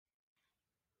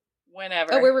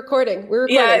Whenever. Oh, we're recording.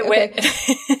 Yeah, Okay.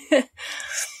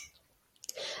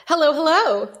 Hello,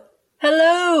 hello.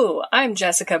 Hello, I'm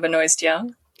Jessica Benoist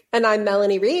Young. And I'm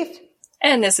Melanie Reeve.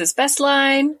 And this is Best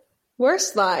Line.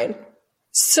 Worst Line.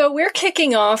 So we're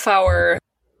kicking off our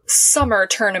summer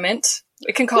tournament.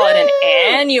 We can call it an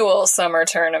annual summer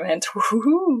tournament.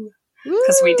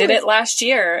 Because we did it last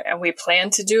year and we plan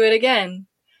to do it again.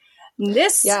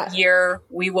 This year,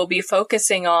 we will be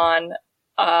focusing on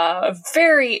a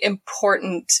very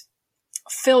important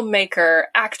filmmaker,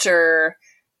 actor,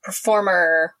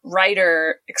 performer,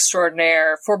 writer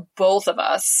extraordinaire for both of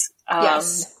us.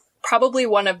 Yes. Probably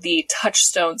one of the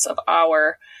touchstones of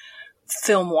our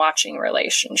film watching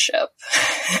relationship.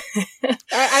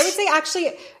 I would say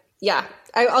actually,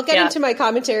 I'll get into my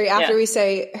commentary after we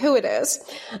say who it is.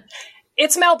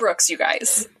 It's Mel Brooks, you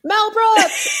guys. Mel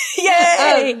Brooks!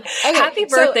 Yay! Okay, happy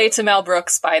birthday to Mel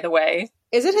Brooks, by the way.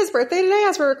 Is it his birthday today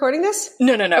as we're recording this?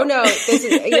 No. Oh, no. This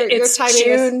is, your timing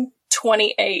June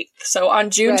 28th. So on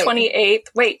June 28th,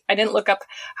 wait, I didn't look up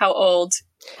how old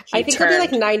I think turned. He'll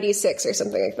be like 96 or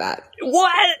something like that.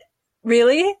 What?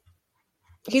 Really?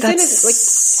 He's in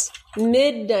his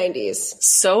mid-90s.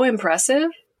 So impressive.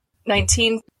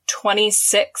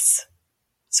 1926.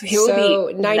 So he will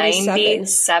be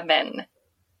 97.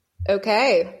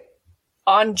 Okay.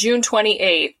 On June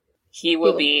 28th, he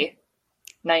will be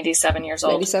 97 years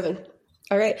old. 97.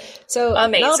 All right. So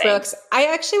amazing. Mel Brooks,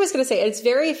 I actually was going to say it's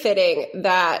very fitting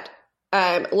that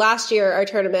last year our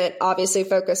tournament obviously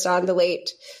focused on the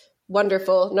late,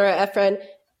 wonderful Nora Ephron.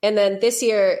 And then this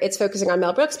year it's focusing on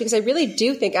Mel Brooks because I really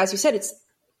do think, as you said, it's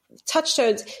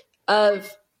touchstones of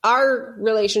our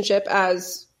relationship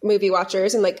as movie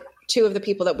watchers, and like two of the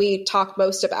people that we talked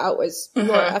most about was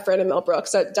Nora Ephron and Mel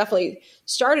Brooks. That definitely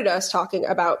started us talking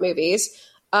about movies.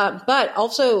 But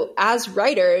also as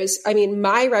writers, I mean,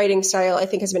 my writing style, I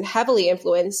think, has been heavily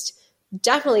influenced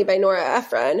definitely by Nora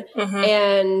Ephron.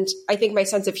 And I think my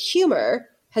sense of humor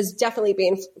has definitely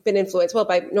been influenced, well,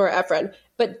 by Nora Ephron,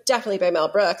 but definitely by Mel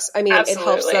Brooks. I mean, Absolutely. It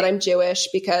helps that I'm Jewish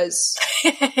because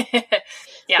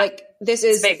like this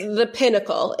is the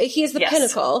pinnacle. He's the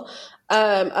pinnacle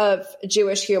of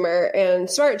Jewish humor and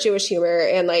smart Jewish humor.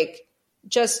 And like,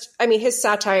 his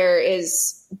satire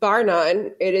is bar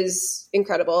none. It is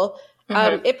incredible.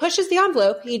 It pushes the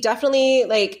envelope. He definitely,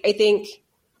 I think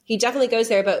he definitely goes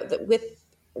there, but with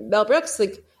Mel Brooks,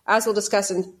 like, as we'll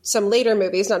discuss in some later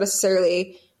movies, not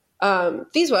necessarily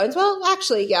these ones. Well,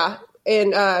 actually,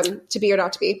 in To Be or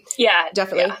Not to Be. Yeah.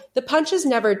 Definitely. Yeah. The punch is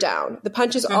never down. The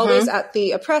punch is always at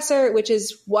the oppressor, which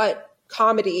is what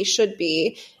comedy should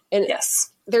be. And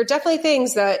there are definitely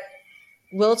things that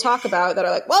we'll talk about that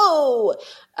are like, whoa!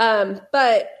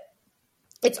 But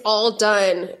it's all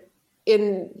done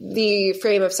in the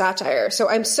frame of satire. So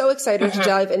I'm so excited to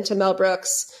dive into Mel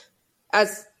Brooks.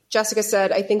 As Jessica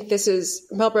said, I think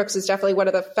Mel Brooks is definitely one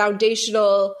of the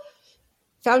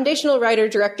foundational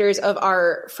writer-directors of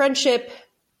our friendship.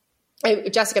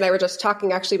 Jessica and I were just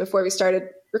talking actually before we started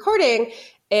recording,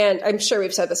 and I'm sure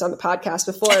we've said this on the podcast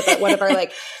before, but one of our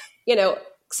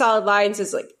solid lines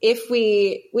is like, if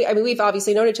we've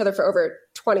obviously known each other for over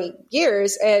 20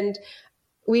 years, and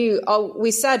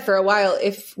we said for a while,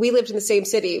 if we lived in the same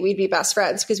city, we'd be best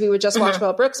friends because we would just watch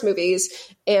Mel Brooks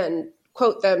movies and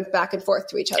quote them back and forth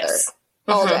to each other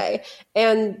all day.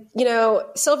 And,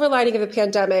 silver lining of the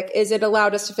pandemic is it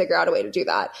allowed us to figure out a way to do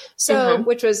that. So,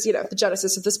 which was, the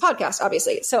genesis of this podcast,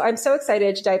 obviously. So I'm so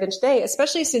excited to dive in today,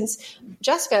 especially since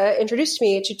Jessica introduced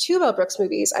me to two Mel Brooks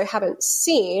movies I haven't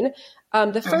seen.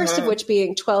 The first of which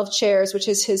being 12 Chairs, which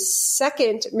is his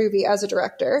second movie as a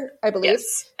director, I believe.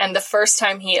 Yes. And the first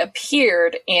time he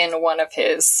appeared in one of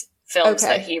his films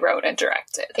that he wrote and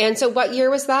directed. And so what year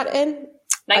was that in?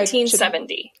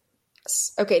 1970.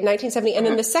 Okay, 1970. And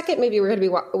then the second movie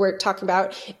we're talking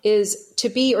about is To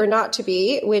Be or Not to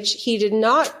Be, which he did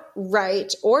not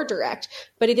write or direct,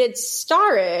 but he did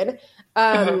star in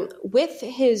with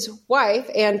his wife,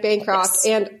 Anne Bancroft. Yes.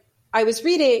 And I was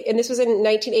reading, and this was in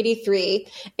 1983,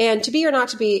 and To Be or Not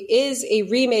to Be is a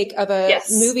remake of a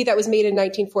movie that was made in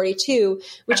 1942,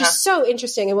 which is so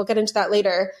interesting, and we'll get into that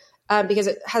later, because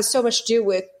it has so much to do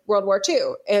with World War II.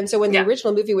 And so when the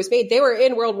original movie was made, they were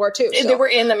in World War II. They were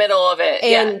in the middle of it.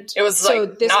 And it was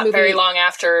not very long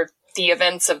after the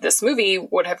events of this movie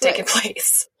would have taken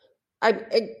place.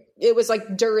 It was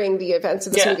like during the events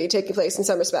of this movie taking place in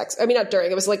some respects. I mean, not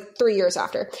during, it was like 3 years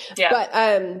after. Yeah. But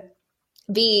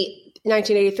the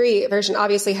 1983 version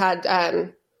obviously had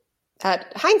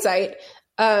hindsight,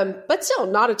 but still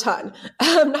not a ton.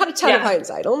 Not a ton of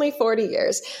hindsight, only 40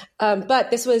 years.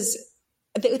 But this was,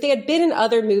 they had been in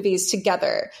other movies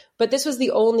together, but this was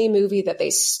the only movie that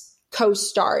they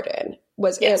co-starred in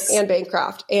was Anne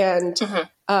Bancroft and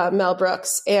Mel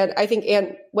Brooks. And I think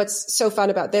what's so fun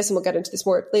about this, and we'll get into this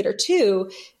more later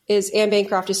too, is Anne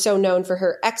Bancroft is so known for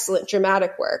her excellent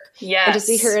dramatic work. Yes. And to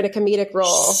see her in a comedic role.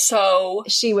 So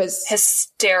she was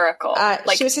hysterical.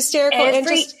 She was hysterical.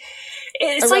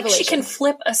 It's like she can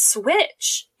flip a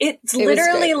switch. It's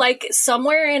literally like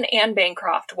somewhere in Anne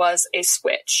Bancroft was a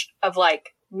switch of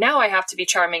like, now I have to be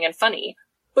charming and funny.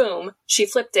 Boom. She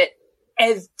flipped it.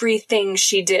 Everything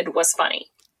she did was funny.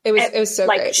 It was so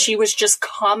like great. She was just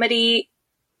comedy,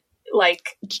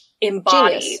 like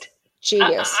embodied.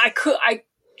 Genius.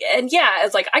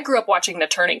 It's like I grew up watching The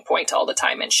Turning Point all the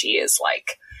time, and she is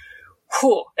like,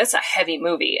 whew, it's a heavy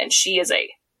movie, and she is a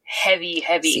heavy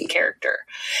character.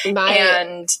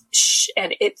 And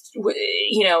it's,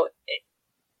 you know,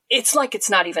 it's like it's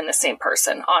not even the same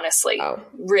person, honestly. Oh.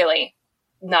 Really,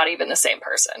 not even the same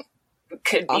person.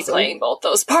 Could be playing both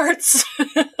those parts.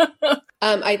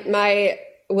 My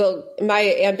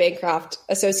Anne Bancroft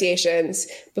associations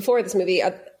before this movie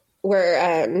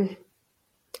were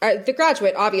The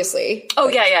Graduate, obviously. Oh,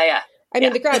 yeah. I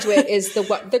mean, The Graduate is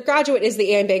The Graduate is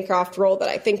the Anne Bancroft role that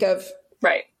I think of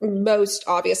most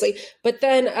obviously. But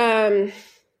then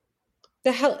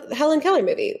the Helen Keller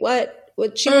movie, what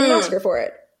she won an Oscar for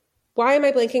it. Why am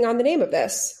I blanking on the name of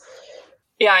this?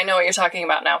 Yeah, I know what you're talking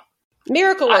about now.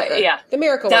 Miracle Worker. The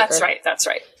Miracle Worker. That's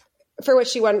right. For which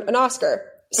she won an Oscar.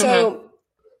 So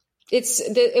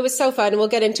it was so fun, and we'll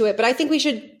get into it. But I think we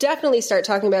should definitely start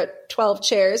talking about 12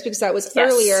 Chairs, because that was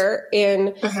earlier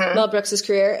in Mel Brooks's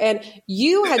career. And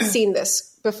you had seen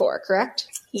this before, correct?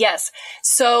 Yes.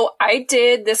 So I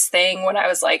did this thing when I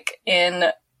was like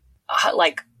in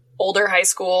like older high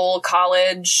school,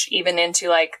 college, even into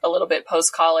like a little bit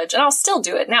post-college. And I'll still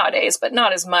do it nowadays, but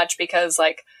not as much, because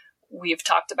like we've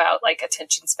talked about like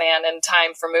attention span and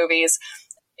time for movies.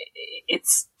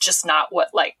 It's just not what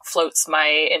like floats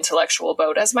my intellectual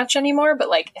boat as much anymore. But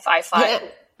like if I find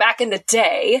back in the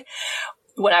day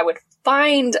when I would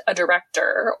find a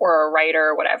director or a writer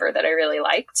or whatever that I really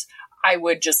liked, I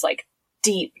would just like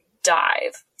deep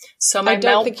dive. So I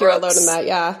don't think you're alone in that.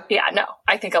 Yeah, no,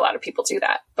 I think a lot of people do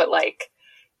that. But like,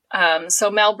 so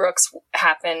Mel Brooks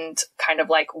happened kind of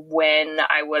like when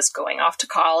I was going off to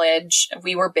college.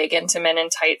 We were big into Men in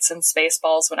Tights and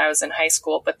Spaceballs when I was in high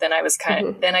school, but then I was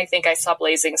then I think I saw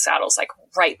Blazing Saddles like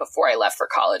right before I left for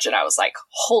college, and I was like,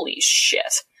 holy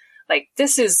shit. Like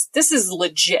this is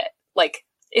legit. Like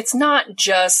it's not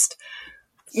just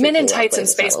Men in Tights and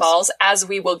Spaceballs, as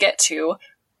we will get to,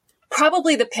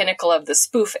 probably the pinnacle of the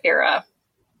spoof era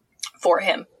for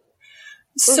him.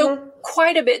 So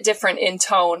quite a bit different in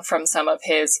tone from some of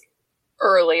his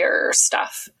earlier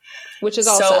stuff. Which is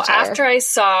also so satire. After I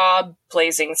saw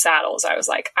Blazing Saddles, I was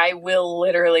like, I will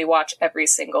literally watch every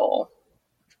single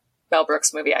Mel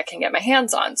Brooks movie I can get my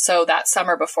hands on. So that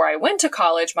summer before I went to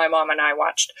college, my mom and I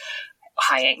watched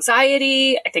High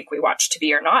Anxiety. I think we watched To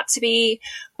Be or Not to Be.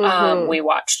 We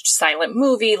watched Silent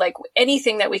Movie, like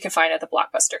anything that we could find at the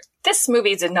Blockbuster. This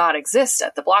movie did not exist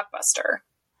at the Blockbuster.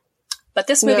 But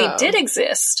this movie did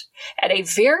exist at a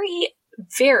very,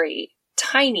 very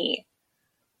tiny,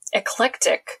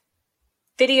 eclectic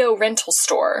video rental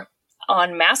store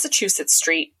on Massachusetts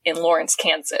Street in Lawrence,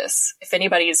 Kansas. If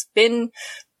anybody's been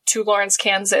to Lawrence,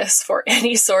 Kansas for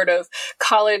any sort of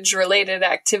college-related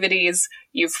activities,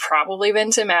 you've probably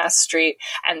been to Mass Street.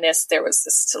 And there was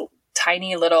this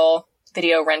tiny little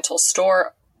video rental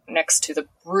store next to the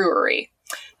brewery,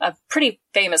 a pretty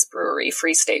famous brewery,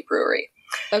 Free State Brewery.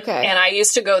 Okay. And I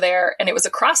used to go there, and it was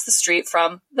across the street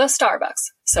from the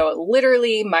Starbucks. So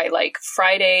literally my like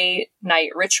Friday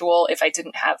night ritual, if I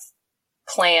didn't have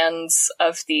plans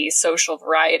of the social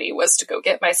variety, was to go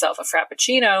get myself a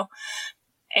Frappuccino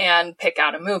and pick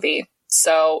out a movie.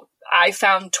 So I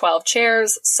found 12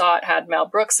 Chairs, saw it had Mel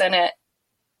Brooks in it,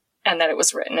 and that it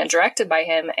was written and directed by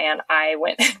him. And I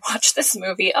went and watched this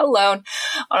movie alone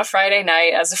on a Friday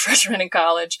night as a freshman in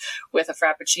college with a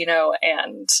Frappuccino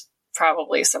and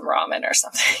probably some ramen or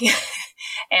something.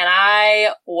 And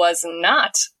I was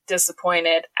not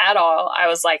disappointed at all. I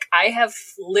was like, I have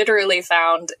literally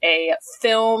found a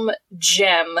film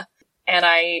gem. And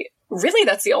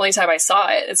that's the only time I saw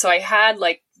it. And so I had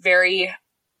like very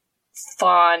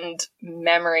fond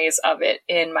memories of it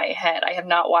in my head. I have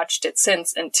not watched it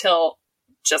since until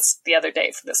just the other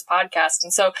day for this podcast.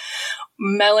 And so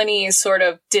Melanie sort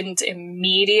of didn't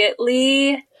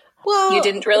immediately... Well, you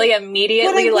didn't really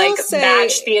immediately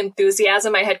match the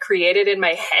enthusiasm I had created in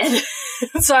my head.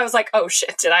 So I was like, oh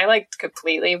shit, did I like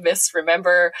completely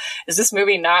misremember? Is this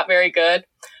movie not very good?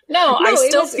 No, I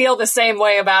still feel the same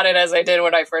way about it as I did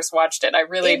when I first watched it.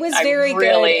 It was very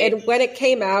good. And when it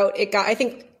came out, I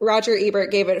think Roger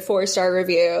Ebert gave it a 4-star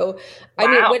review. Wow. I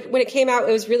mean, when it came out,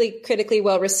 it was really critically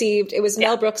well received. It was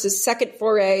Mel Brooks' second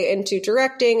foray into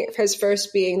directing, his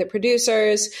first being the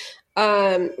producers,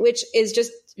 which is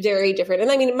just very different.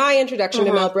 And I mean, my introduction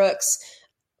to Mel Brooks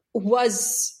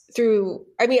was through,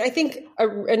 I think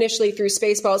initially through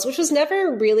Spaceballs, which was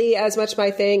never really as much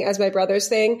my thing as my brother's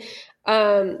thing.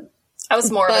 I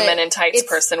was more of a Men in Tights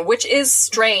person, which is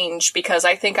strange because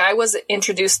I think I was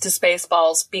introduced to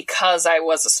Spaceballs because I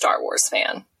was a Star Wars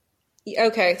fan.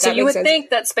 Okay. So you would think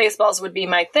that Spaceballs would be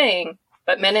my thing,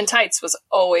 but Men in Tights was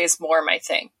always more my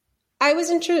thing. I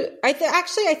was I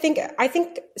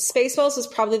think Spaceballs was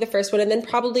probably the first one, and then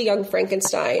probably Young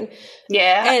Frankenstein.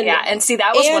 Yeah. And see,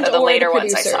 that was one of the later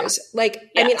ones I saw. I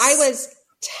mean, I was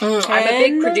 10. I'm a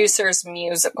big producers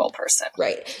musical person.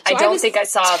 Right. So I don't think I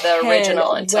saw the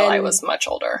original until I was much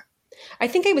older. I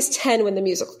think I was 10 when the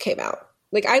musical came out.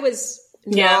 I was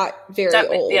not very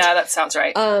old. Yeah, that sounds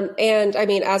right. And I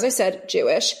mean, as I said,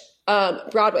 Jewish,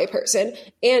 Broadway person,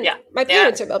 and my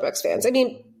parents are Mel Brooks fans. I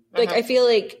mean, I feel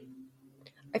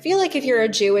like if you're a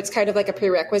Jew, it's kind of like a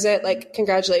prerequisite.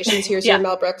 Congratulations, here's your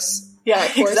Mel Brooks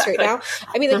course right now.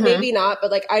 I mean, maybe not,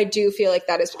 but I do feel like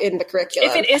that is in the curriculum.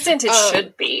 If it isn't, it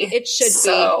should be. It should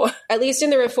be. At least in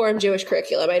the Reformed Jewish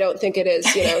curriculum. I don't think it is,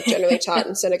 generally taught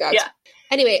in synagogues.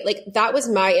 Anyway, that was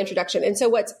my introduction. And so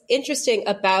what's interesting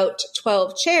about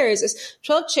 12 Chairs is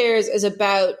 12 Chairs is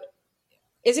about,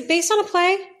 is it based on a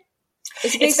play?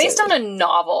 It's based on a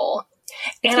novel.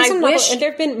 And I wish, and there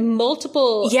have been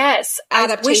multiple adaptations.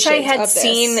 I wish I had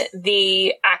seen this.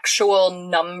 The actual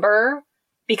number,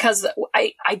 because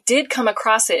I did come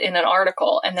across it in an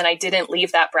article, and then I didn't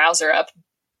leave that browser up.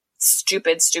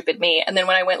 Stupid me. And then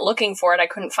when I went looking for it, I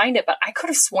couldn't find it, but I could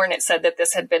have sworn it said that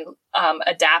this had been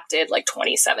adapted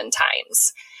 27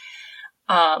 times.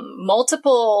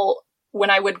 Multiple. When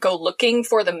I would go looking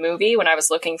for the movie, when I was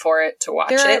looking for it to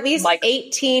watch it, there are at least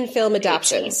 18 film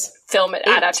adaptations.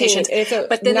 Adaptations.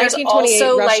 But then there's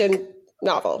also Russian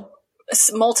novel.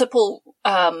 Multiple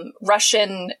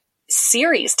Russian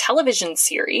series, television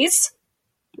series.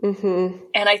 Mm-hmm.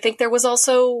 And I think there was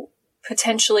also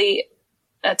potentially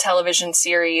a television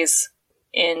series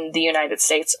in the United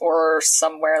States or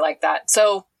somewhere like that.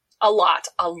 So a lot.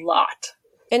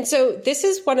 And so this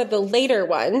is one of the later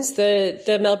ones.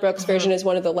 The Mel Brooks version is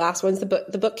one of the last ones. The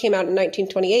book came out in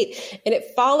 1928, and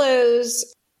it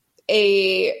follows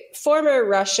a former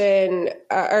Russian,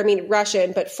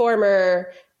 but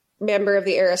former member of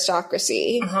the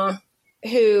aristocracy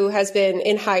who has been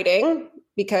in hiding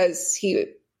because he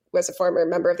was a former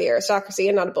member of the aristocracy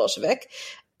and not a Bolshevik,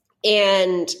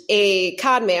 and a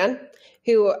con man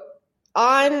who,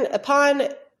 upon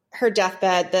her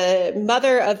deathbed, the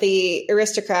mother of the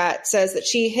aristocrat says that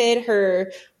she hid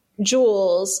her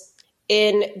jewels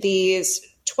in these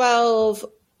 12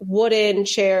 wooden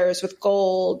chairs with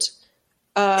gold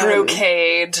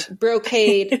brocade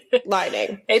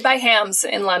lining. Made by Hams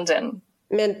in London.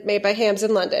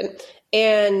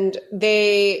 And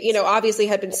they, obviously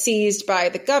had been seized by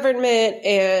the government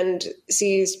and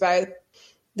seized by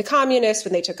the communists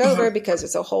when they took over because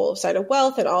it's a whole sign of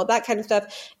wealth and all that kind of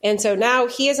stuff. And so now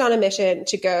he is on a mission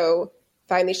to go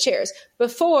find these chairs.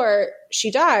 Before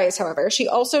she dies, however, she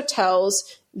also tells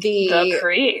the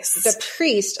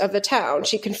priest of the town.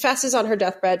 She confesses on her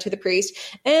deathbed to the priest.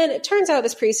 And it turns out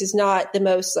this priest is not the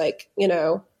most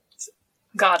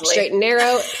godly. Straight and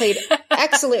narrow, played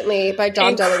excellently by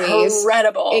Dom DeLuise.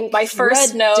 Incredible. My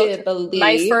first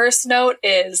note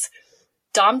is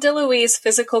Dom DeLuise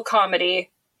physical comedy.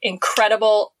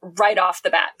 Incredible right off the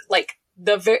bat.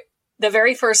 The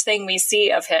very first thing we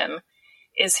see of him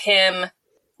is him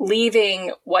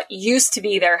leaving what used to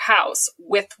be their house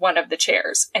with one of the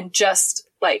chairs, and just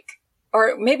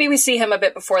or maybe we see him a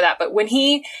bit before that, but when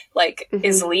he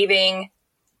is leaving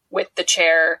with the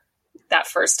chair that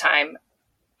first time,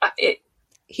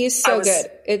 he's so good.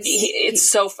 It's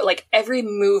so every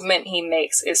movement he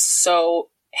makes is so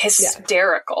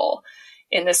hysterical.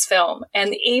 In this film.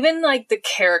 And even the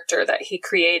character that he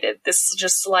created, this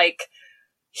just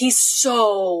he's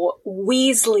so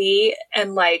Weasley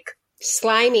and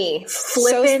slimy,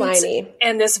 flippant. So slimy.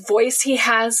 And this voice he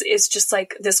has is just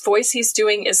this voice he's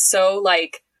doing is so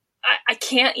I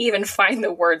can't even find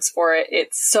the words for it.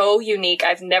 It's so unique.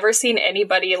 I've never seen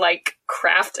anybody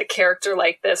craft a character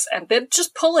like this and then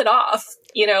just pull it off.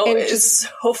 It's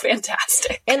so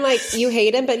fantastic. And you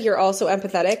hate him, but you're also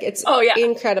empathetic. It's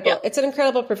incredible. Yeah. It's an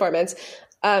incredible performance,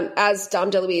 as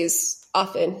Dom DeLuise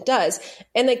often does.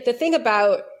 And the thing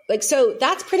about like, so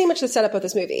that's pretty much the setup of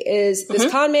this movie is this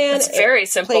con man. It's very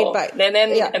simple. Played by, and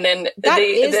then that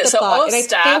is the plot.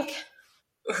 And I think,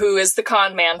 who is the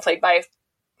con man, played by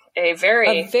a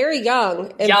very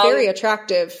young and very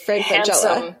attractive Frank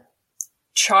Langella.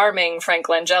 Charming Frank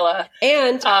Langella.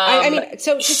 And I mean,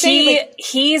 so to say, like,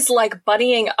 he's like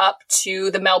buddying up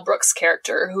to the Mel Brooks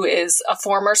character, who is a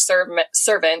former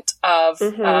servant of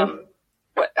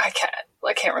what I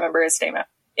can't remember his name.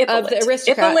 Of the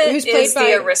aristocrat, who's played by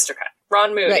the aristocrat,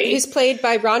 Ron Moody. Right, who's played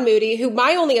by Ron Moody, who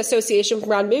my only association with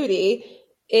Ron Moody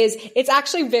is it's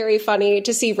actually very funny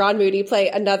to see Ron Moody play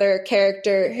another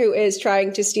character who is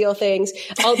trying to steal things,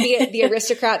 albeit the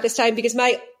aristocrat this time, because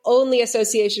my only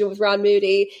association with Ron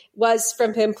Moody was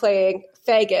from him playing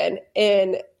Fagin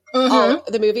in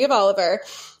the movie of Oliver.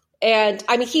 And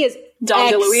I mean, he is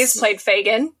Dom DeLuise played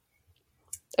Fagin,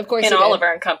 of course, in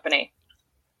Oliver and Company.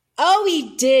 Oh,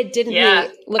 he did, didn't he?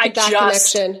 Look at that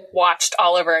connection. Watched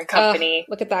Oliver and Company.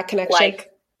 Look at that connection.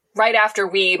 Like right after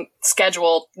we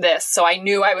scheduled this, so I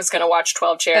knew I was going to watch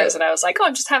 12 Chairs, and I was like, "Oh,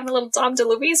 I'm just having a little Dom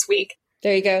DeLuise week."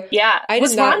 There you go. Yeah,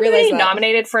 was Ron Moody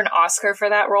nominated for an Oscar for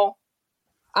that role?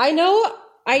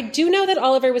 I do know that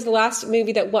Oliver was the last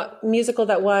musical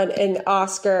that won an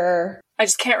Oscar. I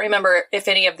just can't remember if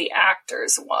any of the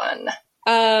actors won.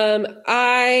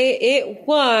 It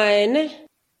won.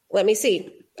 Let me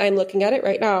see. I'm looking at it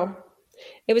right now.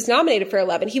 It was nominated for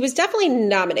 11. He was definitely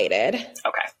nominated.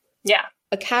 Okay. Yeah.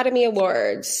 Academy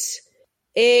Awards.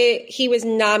 He was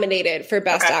nominated for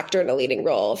Best Actor in a Leading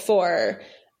Role for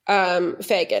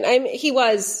Fagin. He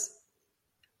was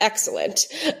excellent.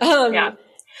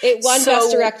 It won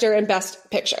Best Director and Best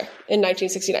Picture in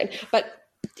 1969. But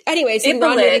anyways,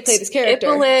 Ron Moody played this character.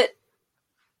 Ippolit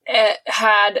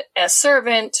had a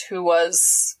servant who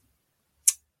was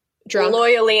drunk,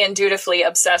 loyally and dutifully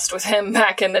obsessed with him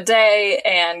back in the day,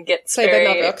 and gets played by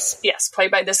Mel Brooks. Yes,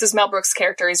 this is Mel Brooks'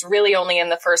 character. He's really only in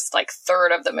the first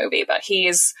third of the movie, but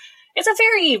it's a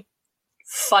very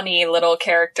funny little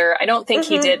character. I don't think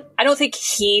he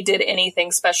did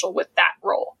anything special with that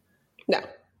role. No.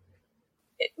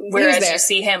 Whereas you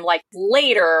see him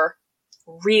later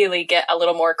really get a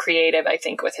little more creative, I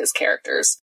think, with his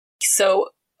characters. So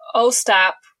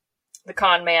Ostap, the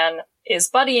con man,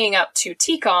 is buddying up to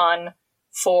Tikon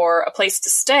for a place to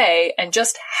stay, and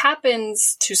just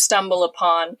happens to stumble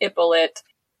upon Ippolit,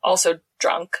 also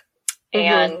drunk,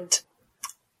 and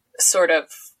sort of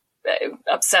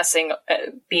obsessing,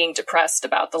 being depressed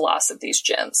about the loss of these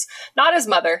gems. Not his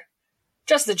mother,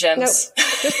 just the gems. No,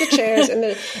 just the chairs.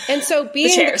 And so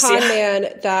being the con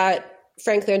man that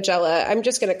Frank Langella, I'm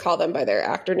just going to call them by their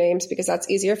actor names because that's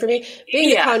easier for me.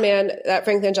 Being the con man that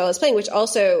Frank Langella is playing, which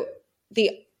also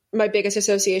my biggest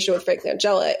association with Frank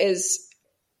Langella is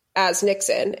as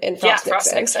Nixon in Frost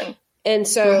Nixon. And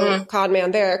so con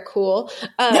man there, cool.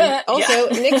 Also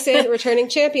Nixon returning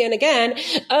champion again.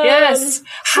 Yes.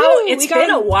 It's been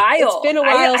a while. It's been a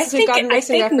while since we've gotten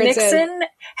Nixon reference. Nixon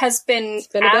has been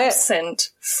absent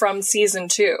from season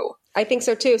 2. I think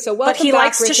so too. So welcome back, but he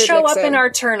likes Richard to show Nixon. up in our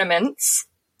tournaments.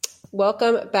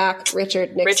 Welcome back,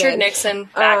 Richard Nixon. Richard Nixon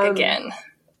back again.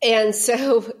 And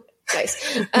so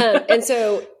nice. And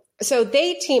so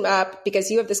they team up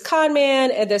because you have this con man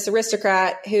and this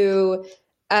aristocrat who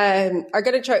are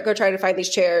going to try to find these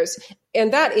chairs.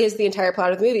 And that is the entire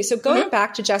plot of the movie. So going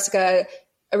back to Jessica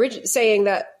saying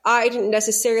that I didn't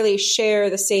necessarily share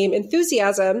the same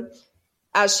enthusiasm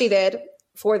as she did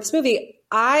for this movie,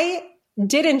 I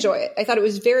did enjoy it. I thought it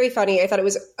was very funny. I thought it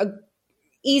was a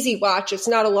easy watch. It's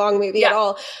not a long movie at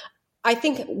all. I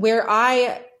think where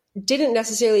I didn't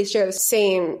necessarily share the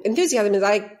same enthusiasm is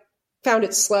I found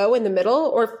it slow in the middle,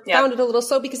 or found it a little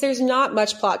slow because there's not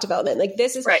much plot development.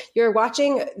 This is, you're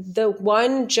watching the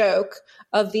one joke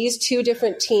of these two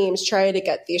different teams trying to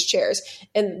get these chairs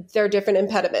and their different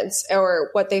impediments or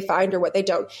what they find or what they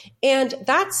don't. And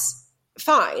that's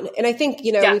fine. And I think,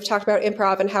 we've talked about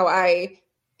improv and how I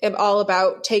am all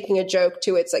about taking a joke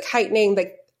to its heightening,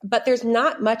 but there's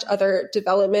not much other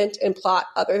development and plot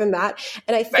other than that.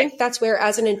 And I think that's where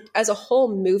as a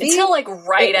whole movie, until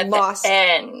right at the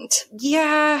end.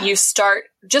 Yeah. You start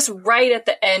just right at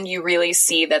the end, you really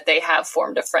see that they have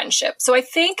formed a friendship. So I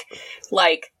think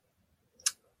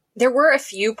there were a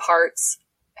few parts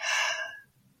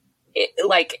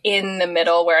in the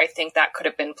middle where I think that could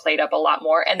have been played up a lot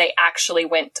more. And they actually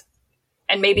went,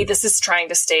 and maybe this is trying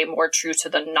to stay more true to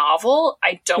the novel.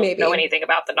 I don't know anything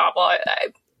about the novel.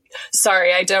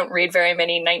 Sorry, I don't read very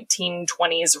many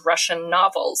 1920s Russian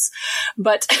novels,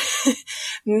 but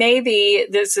maybe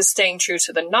this is staying true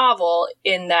to the novel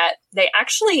in that they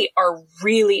actually are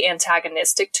really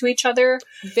antagonistic to each other.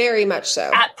 Very much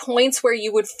so. At points where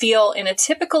you would feel in a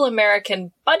typical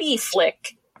American buddy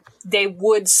flick, they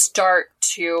would start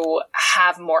to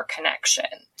have more connection.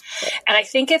 And I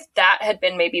think if that had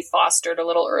been maybe fostered a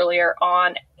little earlier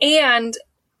on, and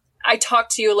I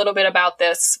talked to you a little bit about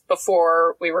this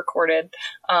before we recorded,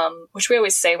 which we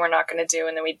always say we're not going to do,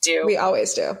 and then we do. We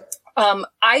always do.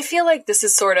 I feel like this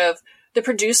is sort of the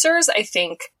producers, I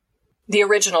think, the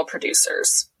original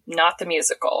producers, not the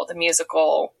musical. The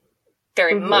musical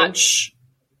very much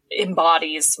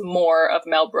embodies more of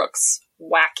Mel Brooks'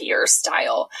 wackier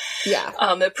style. Yeah.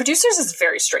 The producers is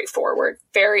very straightforward,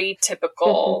 very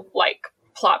typical, like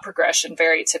plot progression,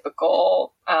 very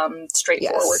typical,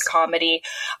 straightforward comedy.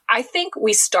 I think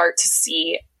we start to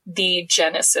see the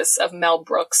genesis of Mel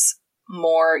Brooks'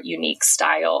 more unique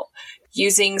style,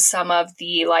 using some of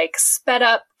the like sped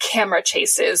up camera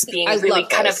chases, being really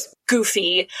kind of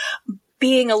goofy,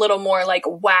 being a little more like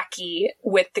wacky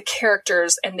with the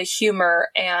characters and the humor,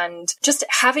 and just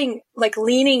having like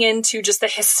leaning into just the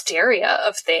hysteria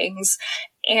of things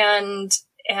and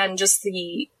just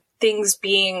the things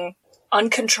being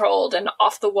uncontrolled and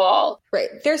off the wall. Right.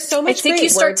 There's so much I think great you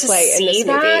start to wordplay in this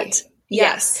that. movie.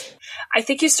 Yes. I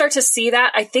think you start to see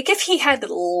that. I think if he had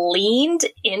leaned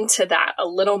into that a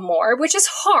little more, which is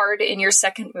hard in your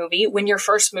second movie, when your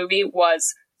first movie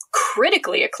was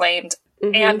critically acclaimed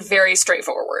and very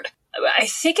straightforward. I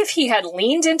think if he had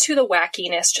leaned into the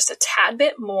wackiness just a tad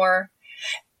bit more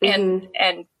and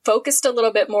focused a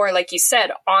little bit more, like you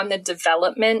said, on the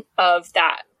development of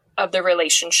the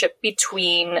relationship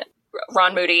between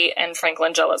Ron Moody and Frank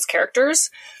Langella's characters.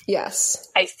 Yes.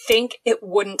 I think it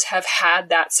wouldn't have had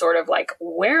that sort of like,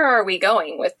 where are we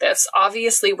going with this?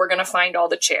 Obviously, we're going to find all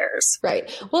the chairs.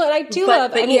 Right. Well, and I do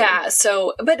love... then at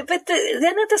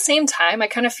the same time, I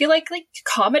kind of feel like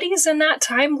comedies in that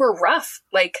time were rough.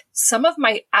 Like some of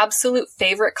my absolute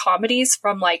favorite comedies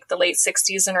from like the late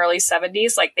 60s and early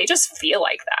 70s, like they just feel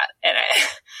like that. And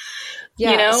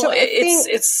yeah, you know, so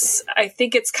I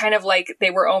think it's kind of like they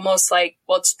were almost like,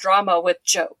 well, it's drama with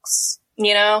jokes,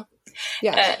 you know?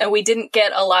 Yeah. And we didn't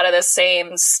get a lot of the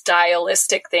same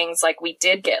stylistic things like we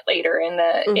did get later in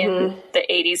the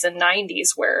 80s and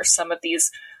 90s, where some of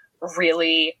these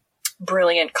really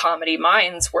brilliant comedy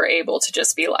minds were able to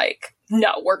just be like,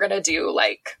 no, we're going to do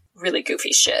like really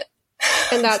goofy shit.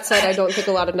 And that said, I don't think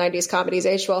a lot of 90s comedies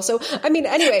aged well. So, I mean,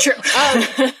 anyway. True.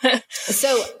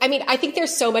 So, I mean, I think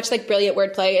there's so much like brilliant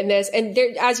wordplay in this. And there,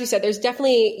 as you said, there's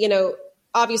definitely, you know,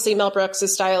 obviously Mel Brooks'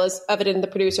 style is evident in the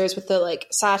producers with the like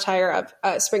satire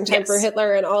of Springtime for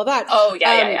Hitler and all of that. Oh,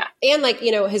 yeah. And like,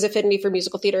 you know, his affinity for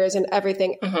musical theaters and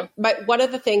everything. But one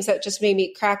of the things that just made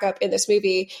me crack up in this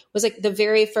movie was like the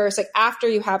very first, like after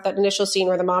you have that initial scene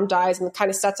where the mom dies and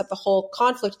kind of sets up the whole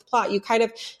conflict of the plot, you kind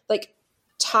of like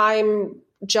time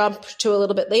jump to a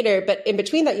little bit later. But in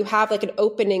between that, you have like an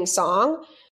opening song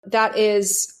that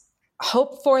is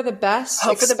hope for the best,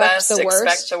 expect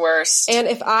the worst. And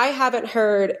if I haven't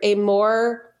heard a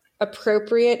more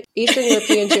appropriate Eastern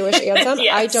European Jewish anthem,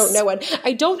 I don't know one.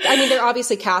 I mean, they're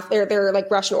obviously Catholic, they're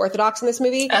like Russian Orthodox in this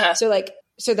movie.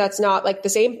 So that's not like the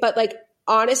same, but like,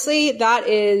 honestly, that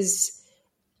is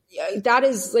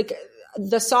like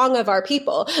the song of our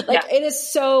people. Like it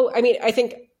is so, I mean, I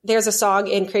think there's a song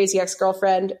in Crazy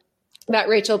Ex-Girlfriend that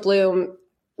Rachel Bloom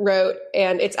wrote,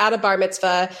 and it's at a bar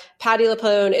mitzvah. Patti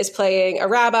LuPone is playing a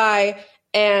rabbi,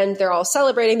 and they're all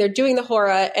celebrating. They're doing the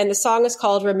hora, and the song is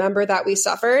called "Remember That We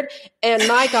Suffered." And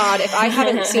my God, if I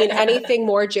haven't seen anything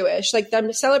more Jewish, like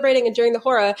them celebrating and doing the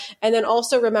hora, and then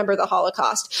also remember the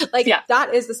Holocaust. Like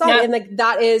that is the song, and like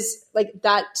that is like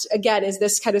that again is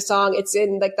this kind of song. It's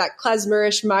in like that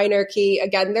klezmerish minor key.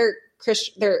 Again, they're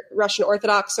Russian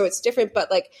Orthodox, so it's different,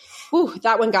 but like, whew,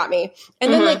 that one got me.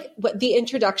 And then like what the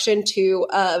introduction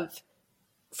of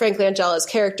Frank Langella's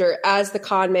character as the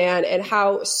con man and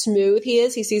how smooth he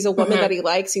is. He sees a woman that he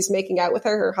likes. He's making out with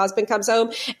her. Her husband comes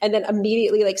home and then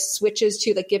immediately like switches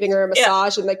to like giving her a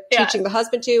massage and like teaching the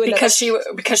husband to. And because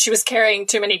she was carrying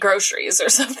too many groceries or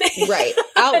something. Right.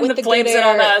 Out with the good air.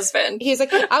 On the husband. He's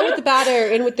like out with the bad air,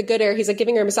 in with the good air. He's like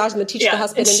giving her a massage and then teaching the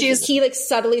husband. And he like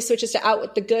subtly switches to out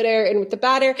with the good air, in with the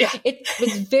bad air. Yeah. It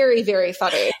was very, very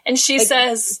funny. And she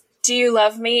says, "Do you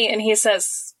love me?" And he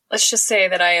says, "Let's just say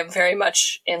that I am very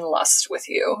much in lust with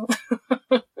you."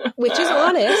 Which is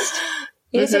honest.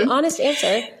 It is an honest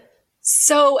answer.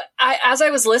 So as I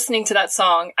was listening to that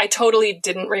song, I totally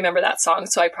didn't remember that song,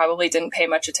 so I probably didn't pay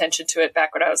much attention to it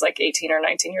back when I was like 18 or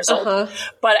 19 years old.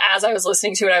 But as I was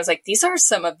listening to it, I was like, these are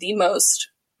some of the most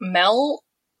Mel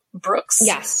Brooks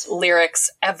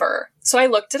lyrics ever. So I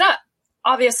looked it up.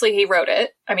 Obviously, he wrote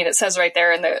it. I mean, it says right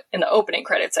there in the opening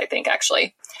credits, I think,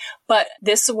 actually. But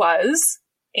this was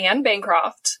Anne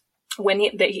Bancroft.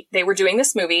 When they were doing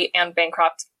this movie, Anne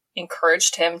Bancroft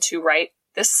encouraged him to write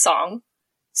this song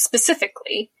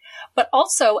specifically, but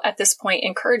also at this point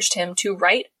encouraged him to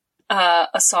write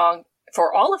a song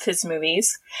for all of his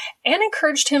movies, and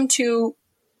encouraged him to,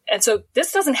 and so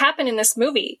this doesn't happen in this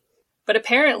movie, but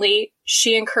apparently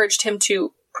she encouraged him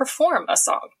to perform a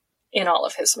song in all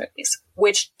of his movies,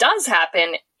 which does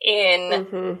happen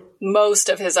in most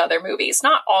of his other movies.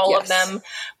 Not all of them,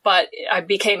 but it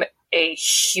became a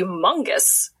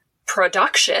humongous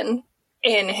production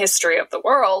in History of the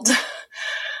World.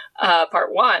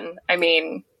 Part 1. I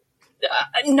mean,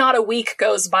 not a week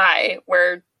goes by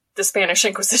where the Spanish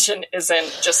Inquisition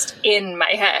isn't just in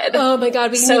my head. Oh my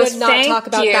God, we need to not talk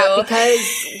about that,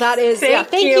 because that is...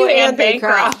 Thank you, Anne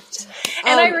Bancroft.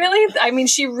 And I mean,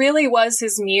 she really was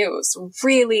his muse.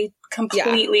 Really,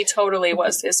 completely, totally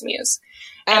was his muse.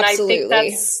 Absolutely. And I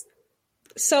think that's...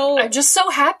 So... I'm just so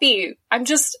happy. I'm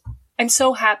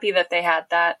so happy that they had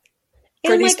that.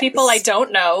 For these people I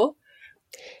don't know.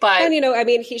 But, and, I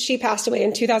mean, she passed away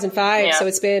in 2005, so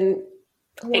it's been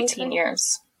 18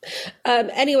 years.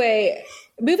 Anyway,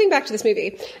 moving back to this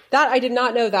movie, that I did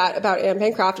not know that about Anne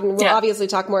Bancroft, and we'll obviously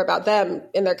talk more about them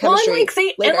in their chemistry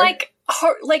later. And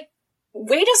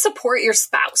way to support your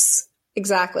spouse.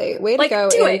 Exactly. Way to go,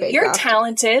 do Anne it. Bancroft. You're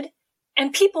talented,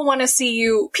 and people want to see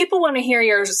you. People want to hear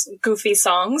your goofy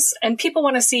songs, and people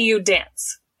want to see you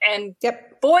dance. And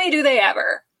boy, do they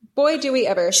ever. Boy, do we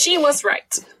ever. She was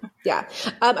right. Yeah.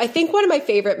 I think one of my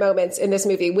favorite moments in this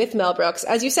movie with Mel Brooks,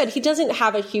 as you said, he doesn't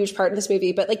have a huge part in this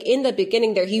movie, but in the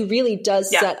beginning there, he really does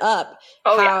set up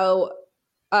how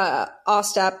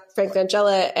Ostap, Frank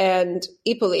Langella, and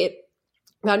Hippolyte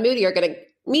Ron Moody are going to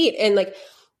meet. And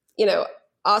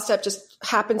Ostap just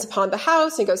happens upon the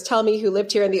house and goes, "Tell me who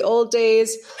lived here in the old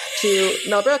days," to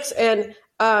Mel Brooks. And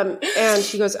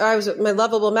he goes, "I was my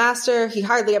lovable master. He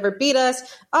hardly ever beat us.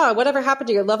 Whatever happened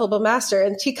to your lovable master?"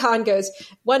 And Tikhon goes,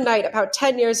 "One night about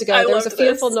 10 years ago, there was a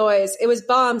fearful noise. It was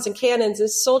bombs and cannons and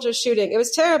soldiers shooting. It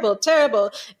was terrible, terrible."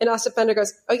 And Ostap Bender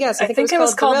goes, "Oh yes, I think it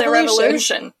was called the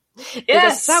Revolution."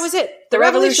 Yes, goes, that was it. The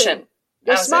Revolution.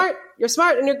 You're smart. You're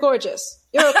smart and you're gorgeous.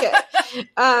 You're okay.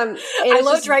 I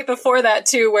loved right before that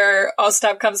too, where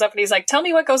Ostap comes up and he's like, "Tell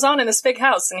me what goes on in this big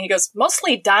house," and he goes,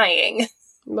 "Mostly dying."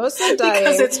 Mostly dying.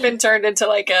 Because it's been turned into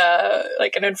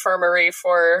an infirmary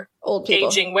for old people.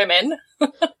 Aging women.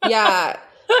 Yeah.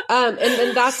 And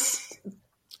then that's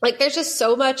there's just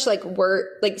so much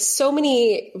so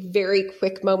many very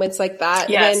quick moments like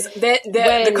that. Yes.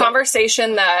 The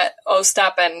conversation that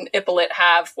Ostap and Hippolyte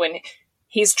have when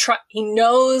he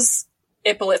knows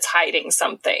Hippolyte's hiding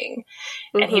something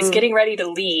and he's getting ready to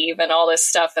leave and all this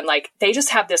stuff. And they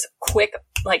just have this quick,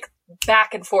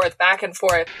 back and forth.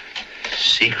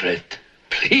 Secret,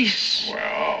 please.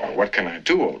 Well, what can I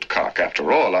do, old cock?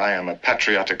 After all, I am a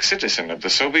patriotic citizen of the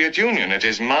Soviet Union. It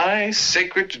is my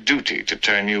sacred duty to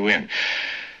turn you in.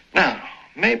 Now,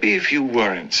 maybe if you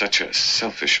weren't such a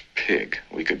selfish pig,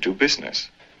 we could do business.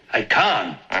 I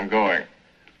can't. I'm going.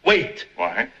 Wait.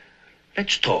 Why?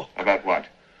 Let's talk. About what?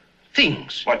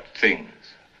 Things. What things?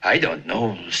 I don't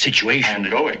know. Situation. I'm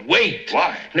going. Wait.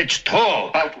 Why? Let's talk.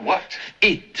 About what?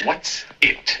 It. What's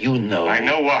it? You know. I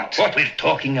know what. What we're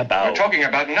talking about. We're talking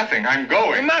about nothing. I'm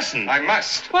going. You mustn't. I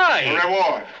must. Why? The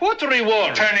reward. What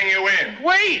reward? Turning you in.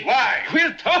 Wait. Why?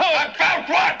 We'll talk. About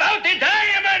what? About the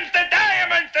diamonds, the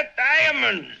diamonds, the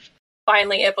diamonds.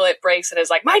 Finally, Hippolyte breaks and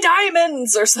is like, "My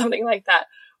diamonds," or something like that.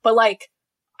 But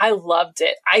I loved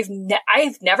it.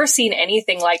 I've never seen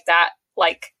anything like that.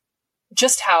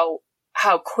 Just how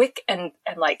quick and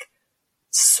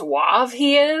suave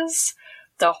he is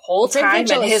the whole time,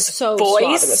 and his so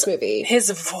voice in this movie. His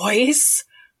voice,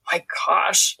 my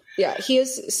gosh, yeah, he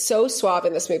is so suave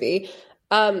in this movie.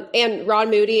 And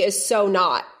Ron Moody is so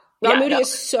not. Ron Moody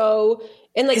is so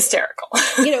hysterical.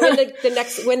 In the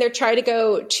next when they're trying to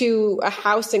go to a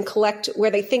house and collect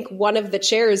where they think one of the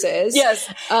chairs is. Yes,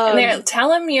 and they tell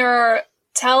them your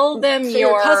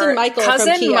cousin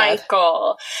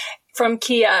Michael from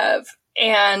Kiev,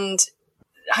 and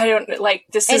I don't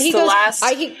this is the last.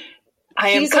 I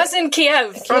am cousin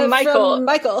Kiev from Michael.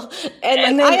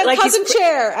 And then, I am cousin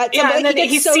Chair. And then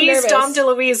he sees nervous. Dom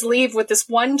DeLuise leave with this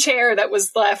one chair that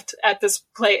was left at this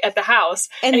at the house,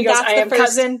 and he goes, "I am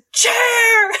cousin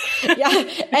Chair."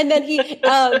 Yeah, and then he,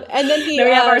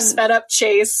 we have our sped up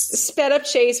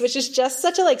chase, which is just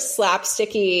such a like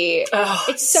slapsticky. Oh,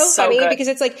 it's so funny good. Because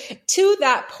it's like to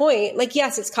that point, like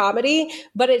yes, it's comedy,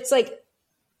 but it's like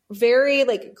very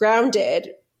like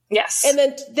grounded. Yes.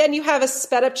 And then you have a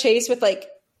sped up chase with like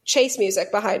chase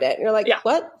music behind it. And you're like,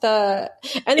 what the?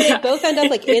 And then they both end up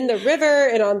like in the river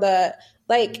and on the,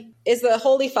 like, is the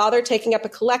Holy Father taking up a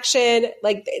collection?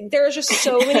 Like there's just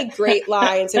so many great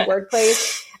lines and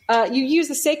wordplays. You use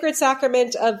the sacred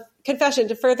sacrament of confession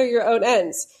to further your own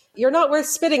ends. You're not worth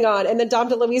spitting on. And then Dom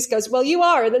DeLuise goes, well, you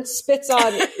are. And then spits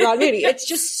on Ron Moody. It's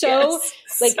just so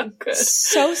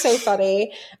so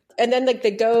funny. And then like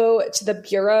they go to the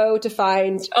bureau to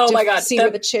find, see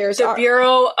where the chairs are. The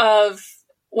Bureau of,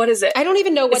 what is it? I don't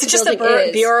even know what the building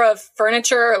is. Bureau of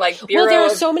Furniture, like Bureau. Well, there are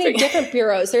so many different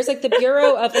bureaus. There's like the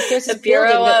Bureau of, like, there's this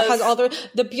building that has all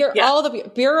the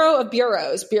Bureau of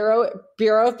Bureaus, Bureau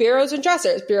of Bureaus and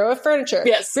Dressers, Bureau of Furniture,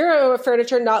 Bureau of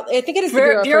Furniture. I think it is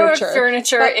the Bureau of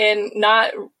Furniture, in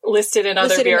not listed in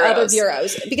other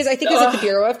bureaus. Because I think there's like the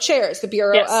Bureau of Chairs, the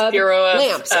Bureau of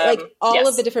Lamps, like all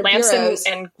of the different lamps bureaus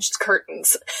and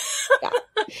curtains. Yeah.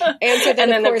 And so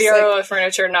then the Bureau of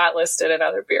Furniture not listed in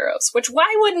other bureaus. Which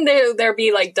why wouldn't there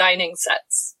be like dining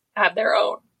sets have their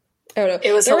own? I don't know.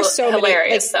 It was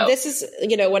hilarious. Like, this is,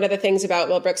 one of the things about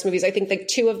Mel Brooks movies. I think like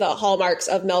two of the hallmarks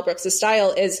of Mel Brooks'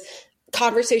 style is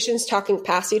conversations talking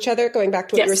past each other, going back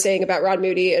to what you were saying about Ron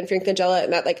Moody and Frank Langella,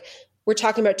 and that like we're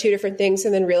talking about two different things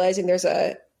and then realizing there's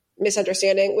a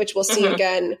misunderstanding, which we'll see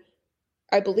again.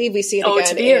 I believe we see it again.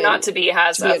 To Be or Not to Be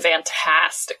has a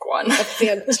fantastic one. A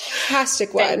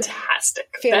fantastic one. Fantastic.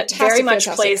 That very much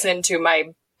plays into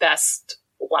my best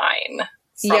line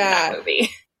from that movie.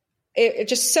 It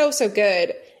just so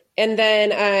good. And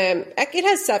then it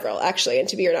has several actually in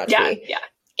To Be or Not to Be. Yeah.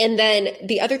 And then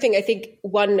the other thing, I think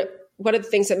one of the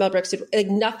things that Mel Brooks did, like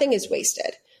nothing is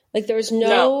wasted. Like there's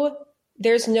no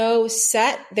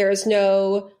set, there's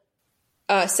no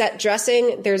set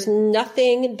dressing, there's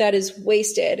nothing that is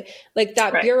wasted. Like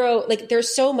that bureau, like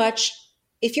there's so much.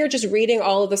 If you're just reading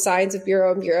all of the signs of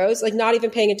Bureau and Bureaus, like not even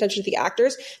paying attention to the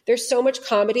actors, there's so much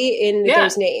comedy in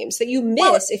those names that you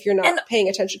miss if you're not paying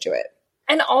attention to it.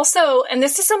 And also, and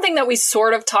this is something that we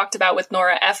sort of talked about with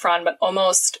Nora Ephron, but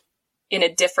almost in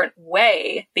a different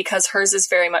way, because hers is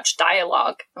very much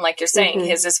dialogue. And like you're saying,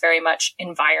 his is very much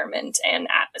environment and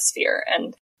atmosphere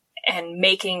and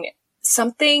making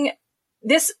something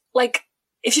this like,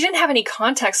 if you didn't have any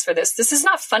context for this is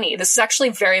not funny. This is actually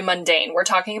very mundane. We're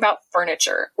talking about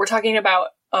furniture. We're talking about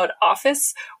an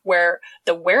office where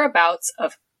the whereabouts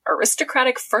of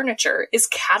aristocratic furniture is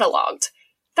cataloged.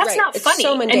 That's not funny.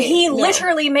 So mundane. And he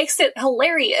literally makes it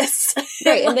hilarious.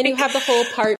 Right. And then you have the whole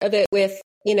part of it with,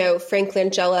 Frank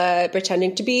Langella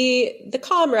pretending to be the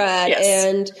comrade. Yes.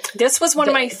 And this was one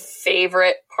of my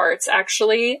favorite parts,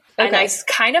 actually. Okay. And I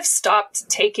kind of stopped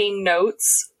taking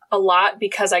notes a lot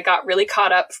because I got really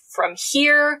caught up from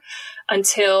here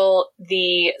until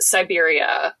the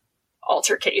Siberia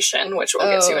altercation, which we'll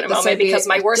get to in a moment, because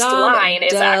my worst line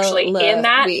is actually in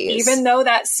that. Even though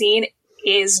that scene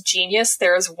is genius,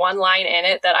 there's one line in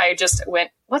it that I just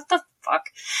went, what the fuck?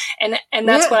 And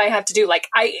that's what I have to do. Like,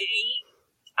 I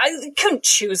couldn't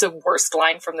choose a worst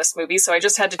line from this movie, so I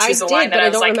just had to choose a line that I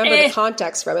was like, I don't remember the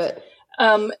context from it.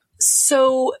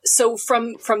 So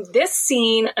from this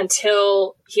scene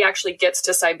until he actually gets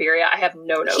to Siberia, I have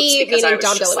no notes. Because I was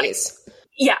Dom DeLuise.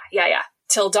 Like, yeah.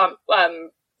 Till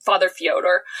Father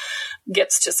Fyodor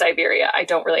gets to Siberia, I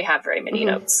don't really have very many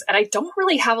notes. And I don't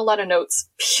really have a lot of notes,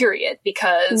 period,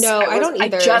 because I don't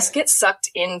either. I just get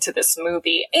sucked into this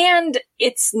movie. And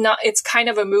it's kind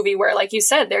of a movie where, like you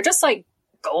said, they're just like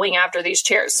going after these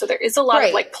chairs. So there is a lot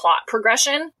of like plot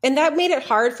progression. And that made it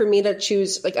hard for me to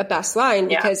choose like a best line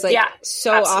because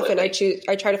often I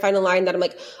try to find a line that I'm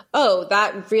like, oh,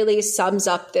 that really sums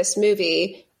up this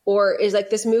movie, or is like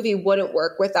this movie wouldn't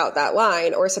work without that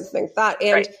line or something like that.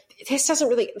 And this doesn't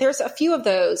really, there's a few of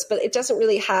those, but it doesn't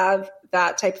really have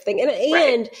that type of thing.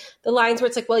 And the lines where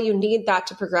it's like, well, you need that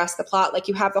to progress the plot. Like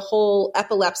you have the whole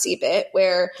epilepsy bit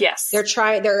where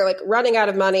they're like running out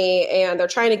of money and they're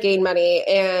trying to gain money.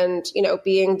 And,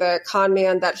 being the con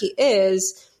man that he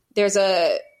is, there's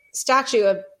a statue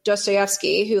of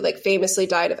Dostoevsky who like famously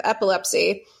died of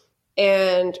epilepsy.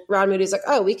 And Ron Moody's like,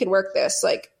 oh, we can work this.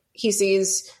 Like he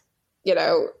sees,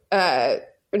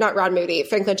 not Ron Moody,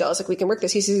 Frank Langella's like, we can work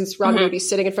this. He sees Ron Moody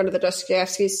sitting in front of the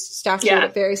Dostoevsky statue in a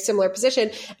very similar position.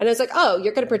 And it's like, oh,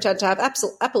 you're going to pretend to have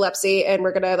epilepsy and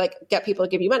we're going to like get people to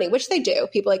give you money, which they do.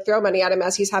 People like throw money at him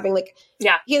as he's having like,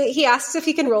 he asks if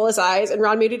he can roll his eyes, and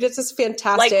Ron Moody does this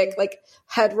fantastic like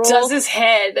head roll. Does his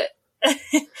head.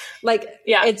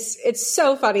 It's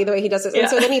so funny the way he does it. And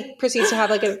so then he proceeds to have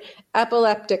like an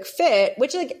epileptic fit,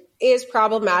 which like is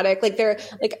problematic. Like they're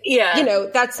like, you know,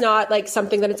 that's not like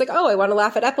something that it's like, oh, I want to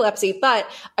laugh at epilepsy. But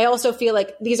I also feel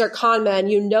like these are con men,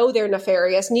 you know, they're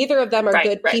nefarious. Neither of them are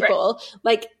good people.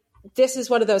 Like this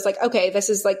is one of those like, okay, this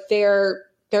is like, they're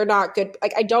not good.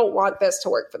 Like, I don't want this to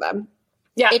work for them.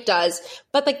 Yeah, it does.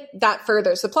 But like that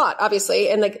furthers the plot, obviously.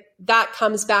 And like that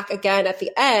comes back again at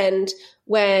the end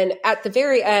when at the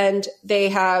very end they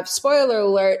have, spoiler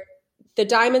alert, the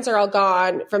diamonds are all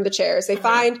gone from the chairs. They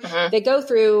find, they go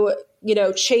through, you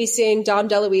know, chasing Dom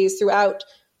DeLuise throughout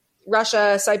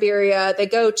Russia, Siberia. They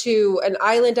go to an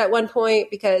island at one point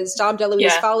because Dom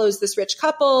DeLuise follows this rich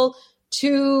couple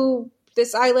to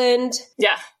this island.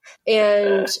 Yeah.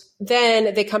 And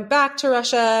then they come back to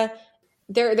Russia.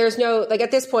 There's no, like at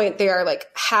this point they are like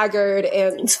haggard,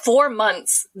 and it's 4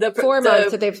 months. The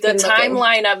months that they've been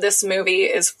timeline of this movie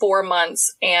is 4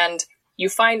 months. And you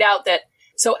find out that,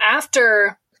 so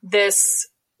after this,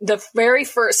 the very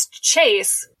first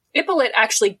chase, Ippolit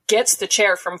actually gets the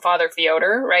chair from Father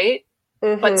Fyodor, right?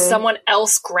 But someone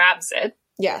else grabs it.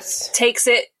 Yes. Takes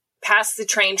it past the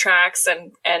train tracks,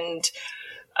 and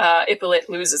Ippolit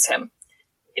loses him.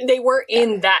 They were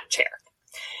in that chair.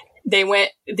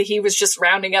 He was just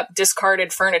rounding up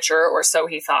discarded furniture, or so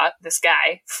he thought, this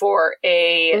guy, for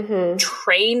a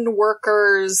train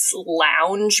workers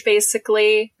lounge,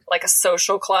 basically, like a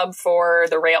social club for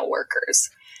the rail workers.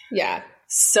 Yeah.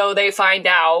 So they find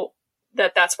out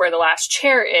that that's where the last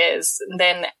chair is.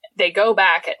 Then they go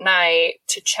back at night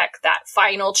to check that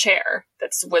final chair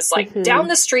that was like down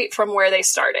the street from where they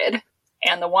started,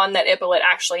 and the one that Ippolit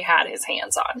actually had his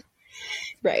hands on.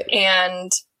 Right.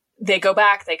 And they go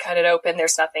back, they cut it open,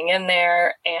 there's nothing in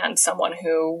there, and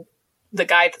the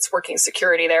guy that's working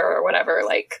security there or whatever,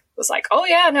 like, was like, oh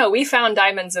yeah, no, we found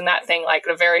diamonds in that thing, like,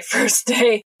 the very first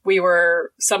day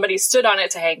somebody stood on it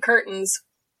to hang curtains,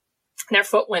 and their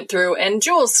foot went through, and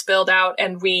jewels spilled out,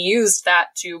 and we used that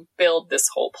to build this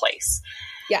whole place.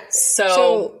 Yeah.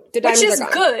 So the diamonds, which is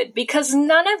good, because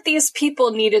none of these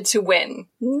people needed to win.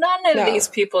 None of these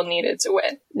people needed to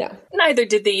win. No. Neither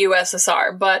did the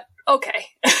USSR, but okay.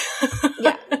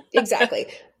 Yeah, exactly.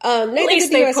 At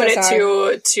least they put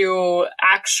it to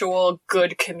actual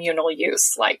good communal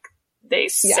use, like they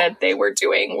said they were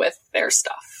doing with their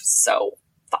stuff. So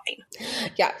fine.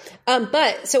 Yeah.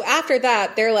 But so after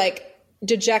that, they're like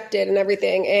dejected and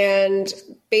everything. And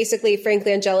basically Frank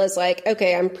Langella's like,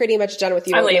 okay, I'm pretty much done with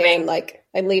you. I'm leaving. Man. Like,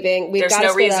 I'm leaving. There's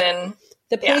no reason.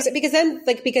 The place, because then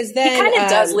he kind of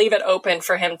does leave it open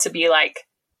for him to be like,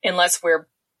 unless we're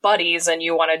buddies and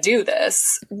you want to do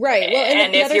this. Right. Well,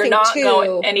 and if you're not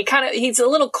going, and he's a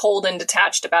little cold and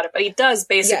detached about it, but he does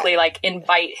basically like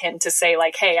invite him to say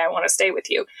like, hey, I want to stay with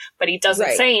you, but he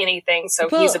doesn't say anything. So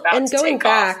he's about to take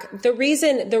off. The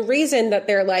reason that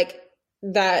they're like,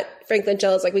 that Frank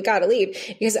Langella's like, we got to leave,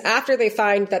 because after they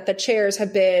find that the chairs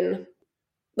have been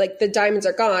like, the diamonds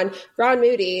are gone, Ron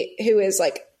Moody, who is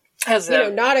like,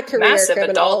 not a career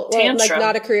criminal, like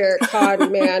not a career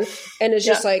con man, and is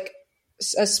just like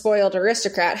a spoiled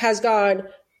aristocrat, has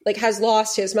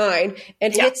lost his mind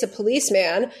and hits a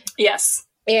policeman. Yes.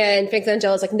 And Frank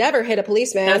Langella's like, never hit a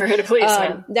policeman. Never hit a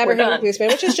policeman. A policeman,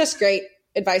 which is just great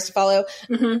advice to follow.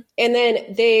 And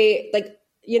then they like,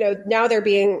 now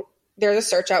there's a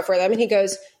search out for them. And he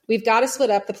goes, we've got to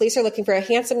split up. The police are looking for a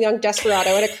handsome young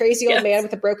desperado and a crazy old man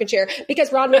with a broken chair,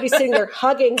 because Ron Moody's sitting there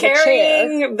hugging the chair.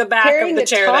 Carrying the back of the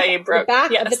chair that he broke. The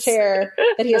back of the chair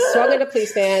that he has swung at a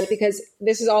policeman, because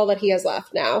this is all that he has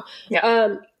left now.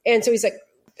 Yeah. And so he's like,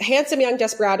 handsome young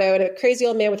desperado and a crazy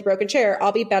old man with a broken chair.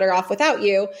 I'll be better off without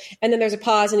you. And then there's a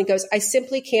pause and he goes, I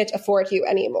simply can't afford you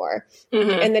anymore.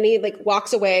 And then he like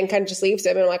walks away and kind of just leaves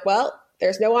him. And I'm like, well,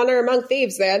 there's no honor among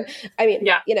thieves then. I mean,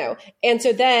 and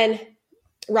so then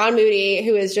Ron Moody,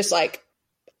 who is just like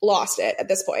lost it at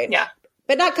this point. Yeah.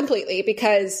 But not completely,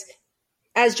 because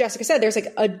as Jessica said, there's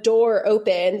like a door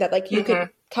open that like you could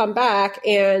come back,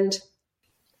 and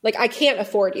like, I can't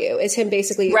afford you is him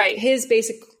basically, his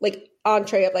basic like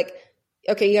entree of like,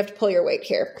 okay, you have to pull your weight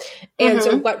here. And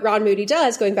so what Ron Moody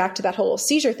does, going back to that whole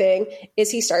seizure thing,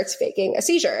 is he starts faking a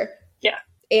seizure. Yeah.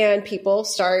 And people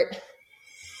start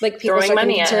throwing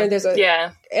money at him.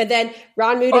 And then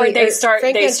Ron Moody, or they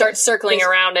start circling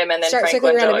around him, and then Frank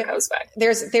Langella goes back.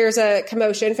 There's a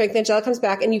commotion. Frank Langella comes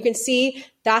back, and you can see,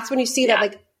 that's when you see that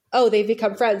like oh, they've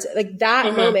become friends. Like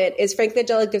that moment is Frank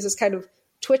Langella gives this kind of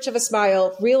twitch of a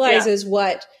smile, realizes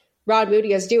what Ron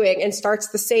Moody is doing, and starts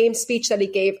the same speech that he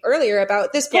gave earlier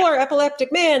about this poor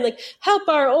epileptic man, like help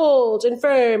our old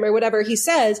infirm or whatever he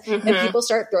says. And people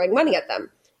start throwing money at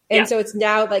them. And so it's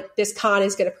now like this con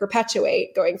is going to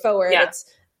perpetuate going forward. Yeah.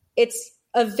 It's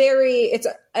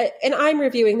an I'm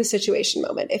reviewing the situation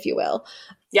moment, if you will.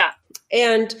 Yeah.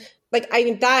 And like, I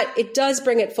mean, that it does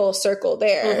bring it full circle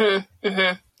there.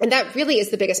 And that really is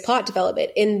the biggest plot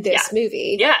development in this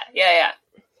movie. Yeah.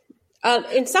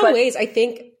 In some ways, I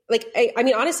think, like, I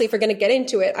mean, honestly, if we're going to get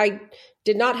into it, I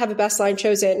did not have a best line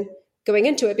chosen going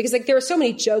into it because, like, there were so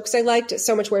many jokes I liked,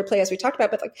 so much wordplay as we talked about.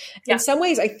 But, like, in some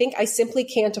ways, I think I simply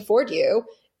can't afford you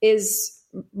is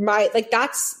my, like,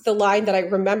 that's the line that I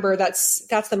remember. That's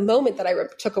the moment that I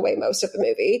took away most of the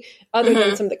movie, other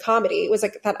than some of the comedy, was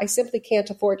like that I simply can't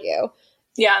afford you.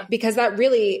 Yeah. Because that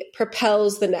really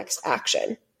propels the next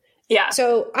action. Yeah.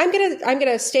 So I'm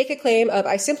gonna stake a claim of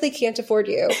I simply can't afford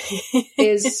you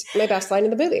is my best line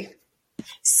in the movie.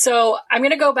 So I'm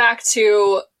gonna go back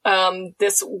to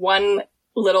this one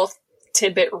little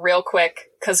tidbit real quick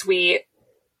because we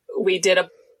did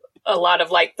a lot of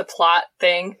like the plot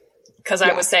thing because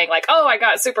I was saying like, oh, I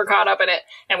got super caught up in it,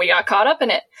 and we got caught up in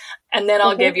it, and then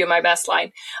I'll give you my best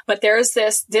line. But there's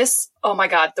this. Oh my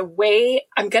God, the way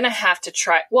I'm going to have to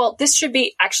try. Well, this should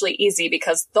be actually easy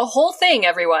because the whole thing,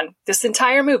 everyone, this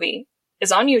entire movie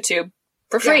is on YouTube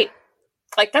for free. Yeah.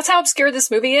 Like, that's how obscure this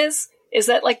movie is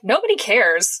that like nobody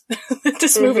cares that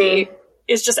this movie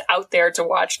is just out there to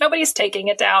watch. Nobody's taking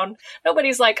it down.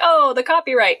 Nobody's like, oh, the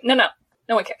copyright. No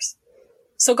one cares.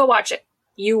 So go watch it.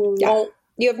 You won't.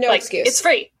 You have no excuse. It's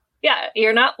free. Yeah.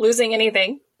 You're not losing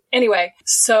anything. Anyway,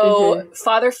 so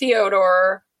Father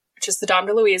Theodore, which is the Dom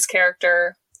DeLuise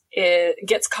character,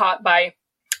 gets caught by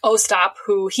Ostap,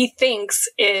 who he thinks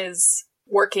is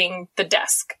working the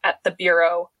desk at the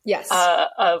bureau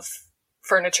of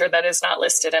furniture that is not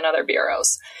listed in other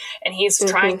bureaus. And he's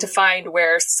trying to find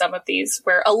where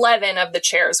 11 of the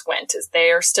chairs went. Is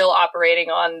they are still operating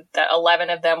on that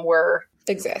 11 of them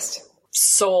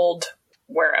sold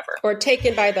wherever. Or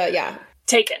taken by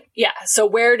Taken. Yeah. So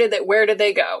where did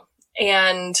they go?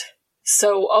 And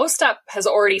so Ostap has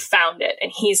already found it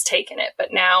and he's taken it,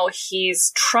 but now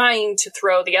he's trying to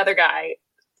throw the other guy,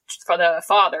 for the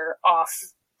father, off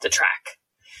the track.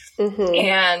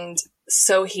 And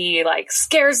so he like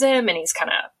scares him and he's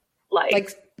kind of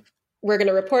like, we're going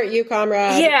to report you,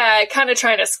 comrade. Yeah. Kind of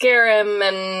trying to scare him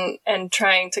and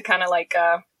trying to kind of like,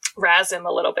 razz him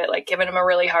a little bit, like giving him a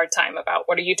really hard time about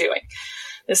what are you doing?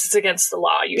 This is against the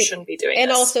law. You shouldn't be doing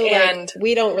and this. Also, like,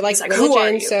 we don't like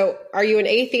religion. So are you an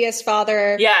atheist,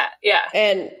 father? Yeah.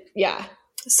 And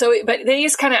So, but then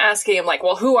he's kind of asking him like,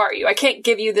 well, who are you? I can't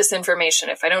give you this information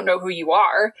if I don't know who you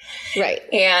are. Right.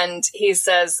 And he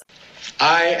says,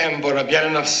 I am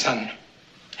Vorobyanov's son,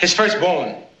 his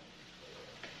firstborn.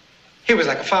 He was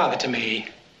like a father to me.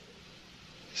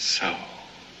 So,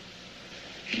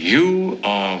 you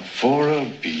are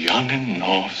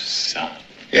Vorobyanov's son?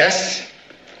 Yes,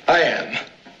 I am.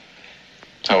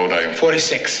 How old are you?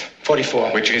 46,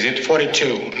 44. Which is it? 42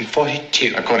 and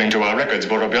 42. According to our records,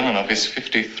 Vorobyanov is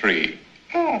 53.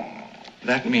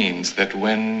 That means that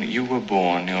when you were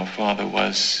born, your father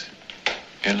was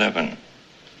 11.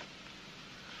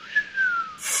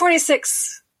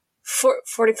 46,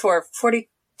 44, 42,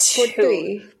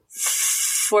 43.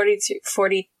 42,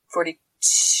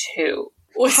 42.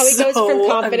 How he goes from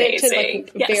confident to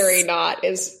like very not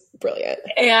is brilliant.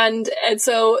 And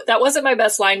so that wasn't my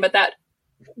best line, but that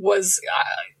was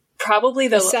probably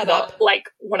the setup, like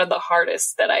one of the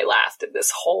hardest that I laughed at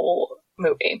this whole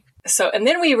movie. So, and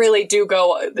then we really do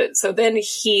go. So then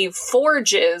he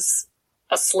forges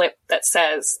a slip that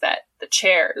says that the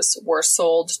chairs were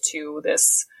sold to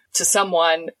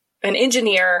someone, an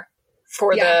engineer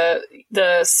for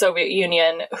the Soviet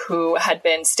Union who had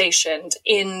been stationed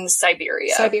in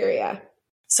Siberia.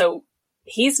 So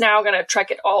he's now going to trek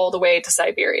it all the way to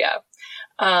Siberia,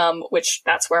 which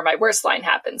that's where my worst line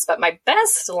happens. But my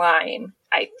best line,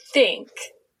 I think,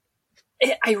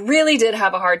 I really did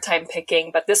have a hard time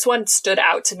picking, but this one stood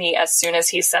out to me as soon as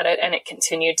he said it, and it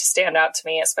continued to stand out to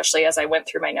me, especially as I went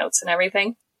through my notes and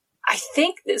everything. I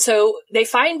think, so they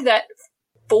find that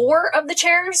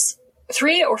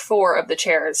 3 or 4 of the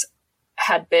chairs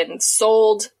had been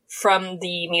sold from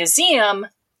the museum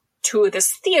to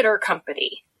this theater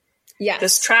company. Yes.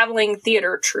 This traveling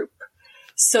theater troupe.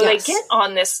 So they get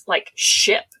on this like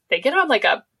ship. They get on like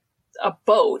a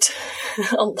boat,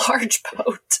 a large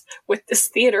boat with this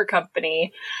theater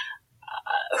company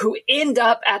who end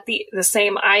up at the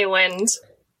same island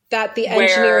that the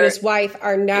engineer and his wife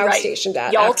are now stationed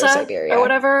at Yalta after Siberia or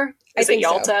whatever. Is it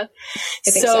Yalta?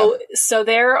 I think so. So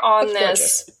they're on It's this.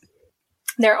 gorgeous.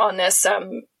 They're on this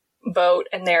boat,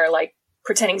 and they're like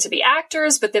pretending to be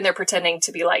actors, but then they're pretending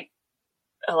to be like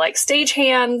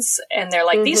stagehands, and they're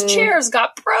like, these chairs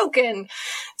got broken,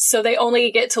 so they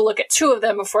only get to look at 2 of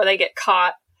them before they get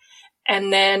caught.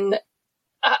 And then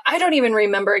I don't even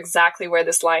remember exactly where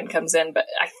this line comes in, but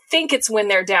I think it's when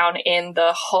they're down in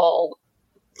the hull,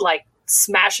 like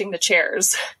smashing the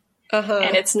chairs.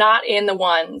 And it's not in the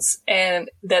ones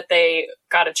and that they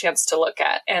got a chance to look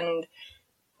at. And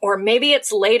or maybe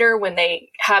it's later when they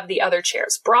have the other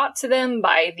chairs brought to them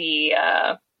by the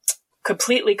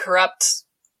completely corrupt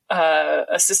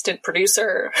assistant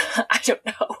producer. I don't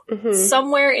know.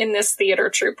 Somewhere in this theater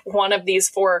troupe, one of these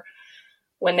 4,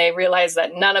 when they realize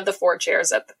that none of the 4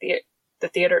 chairs at the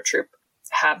theater troupe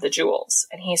have the jewels.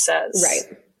 And he says,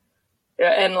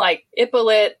 and like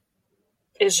Ippolit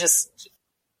is just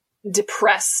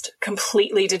depressed,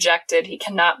 completely dejected. He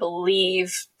cannot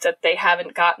believe that they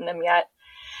haven't gotten them yet.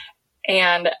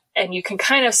 And you can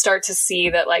kind of start to see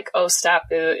that like Ostap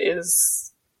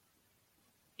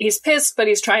he's pissed, but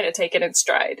he's trying to take it in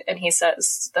stride. And he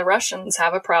says, the Russians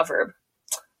have a proverb: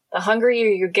 the hungrier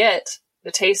you get,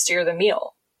 the tastier the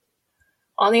meal.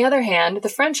 On the other hand, the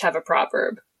French have a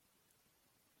proverb: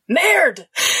 merde!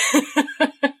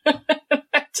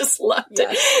 I just loved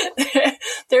it.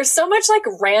 There's so much like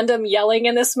random yelling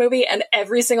in this movie, and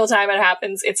every single time it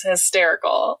happens, it's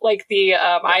hysterical. Like the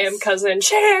I am cousin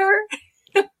chair.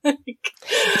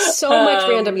 So much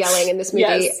random yelling in this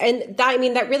movie. And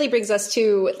that really brings us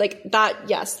to like that.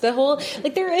 Yes. The whole,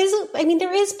 like there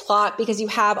is plot because you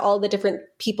have all the different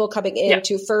people coming in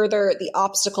to further the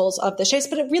obstacles of the chase,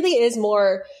 but it really is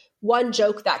more one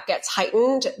joke that gets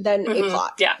heightened than a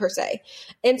plot per se.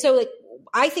 And so like,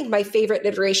 I think my favorite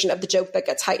iteration of the joke that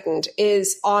gets heightened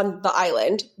is on the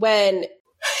island when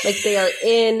like they are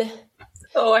in,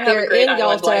 they're in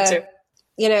Yalta,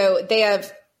 you know, they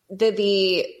have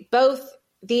the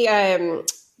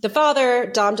father,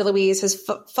 Dom DeLuise, has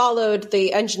followed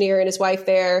the engineer and his wife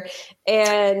there,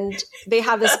 and they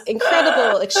have this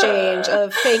incredible exchange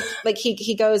of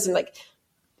he goes and like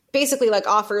basically like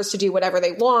offers to do whatever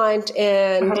they want,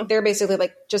 and they're basically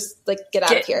like, just like get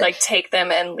out of here, like take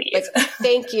them and leave. Like,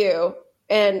 thank you.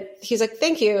 And he's like,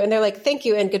 thank you. And they're like, thank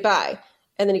you and goodbye.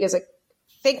 And then he goes like,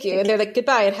 thank you. And they're like,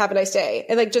 goodbye and have a nice day.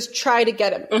 And like, just try to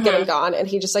get him gone. And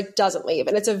he just like doesn't leave.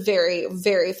 And it's a very,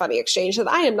 very funny exchange that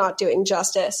I am not doing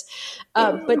justice.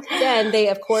 But then they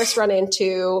of course run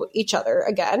into each other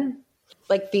again.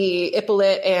 Like the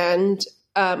Ippolit and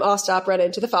Ostap run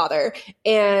into the father,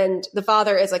 and the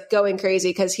father is like going crazy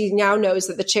because he now knows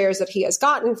that the chairs that he has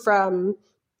gotten from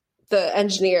the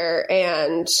engineer,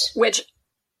 and which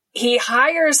he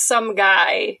hires some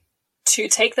guy to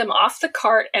take them off the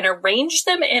cart and arrange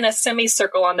them in a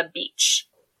semicircle on the beach.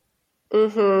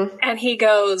 And he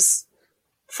goes,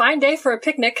 fine day for a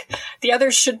picnic. The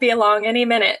others should be along any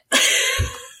minute.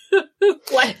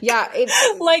 Like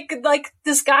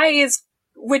this guy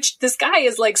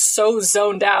is like so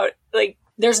zoned out. Like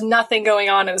there's nothing going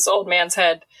on in this old man's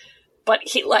head, but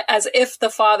he, like, as if the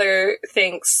father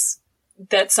thinks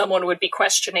that someone would be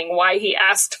questioning why he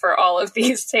asked for all of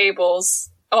these tables,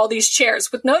 all these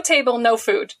chairs with no table, no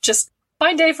food, just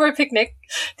fine day for a picnic.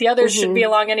 The others should be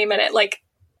along any minute. Like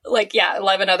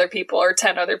 11 other people or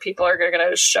 10 other people are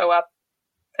going to show up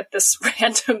at this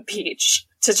random beach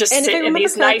to just sit in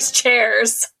these nice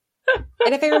chairs.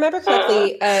 And if I remember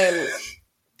correctly,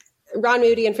 Ron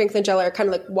Moody and Frank Langella are kind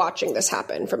of like watching this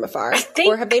happen from afar,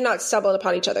 or have they not stumbled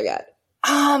upon each other yet?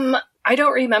 I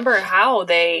don't remember how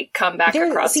they come back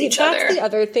across each other. That's the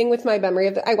other thing with my memory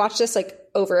of I watched this like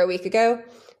over a week ago.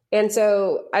 And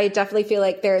so I definitely feel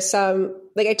like there's some,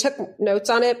 like I took notes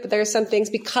on it, but there's some things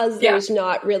because there's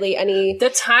not really any. The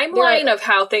timeline of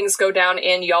how things go down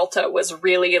in Yalta was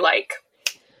really like,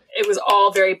 it was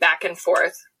all very back and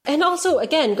forth. And also,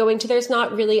 again, there's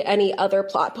not really any other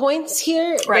plot points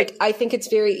here. Right. Like, I think it's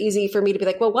very easy for me to be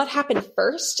like, well, what happened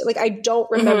first? Like, I don't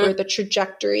remember the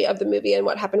trajectory of the movie and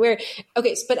what happened where.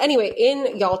 Okay, but anyway,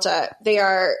 in Yalta, they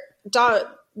are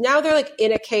now they're like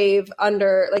in a cave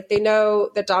under, like they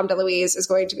know that Dom DeLuise is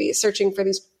going to be searching for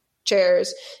these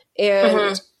chairs,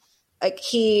 and like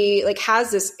he like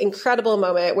has this incredible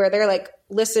moment where they're like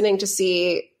listening to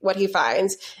see what he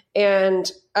finds, and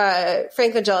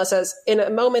Frank Langella says, in a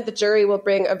moment the jury will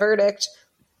bring a verdict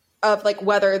of like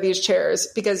whether these chairs,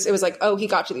 because it was like, oh, he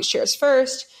got to these chairs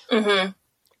first,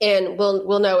 and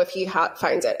we'll know if he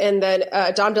finds it. And then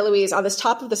Dom DeLuise on this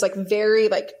top of this like very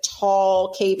like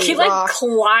tall caving he rock, like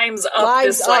climbs up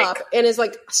this like and is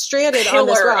like stranded pillar on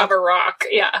this rock. of a rock.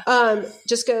 Yeah.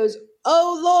 Just goes,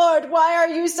 "Oh Lord, why are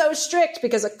you so strict?"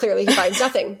 Because clearly he finds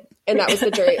nothing, and that was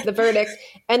the verdict.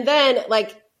 And then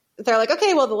like they're like,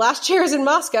 "Okay, well the last chair is in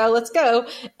Moscow. Let's go."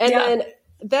 And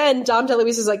then Dom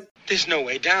DeLuise is like, "There's no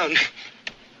way down.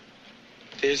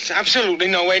 There's absolutely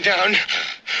no way down.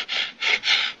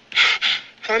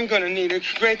 I'm going to need a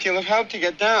great deal of help to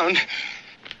get down.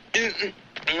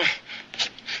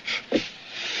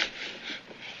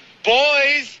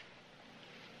 Boys!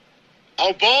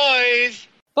 Oh, boys!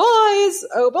 Boys!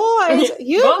 Oh, boys!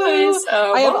 You! Boys!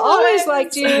 Oh, I have boys. always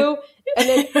liked you." And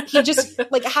then he just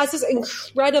like has this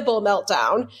incredible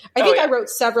meltdown. I think I wrote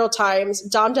several times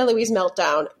Dom DeLuise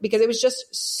meltdown because it was just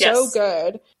so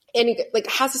good. And he like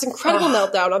has this incredible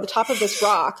meltdown on the top of this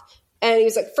rock. And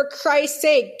he's like, "For Christ's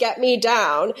sake, get me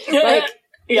down." Like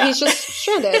he's just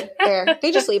stranded there.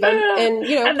 They just leave him. And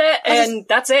you know, and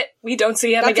that's it. We don't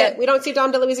see him again. We don't see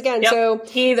Dom DeLuise again. Yep. So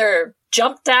he either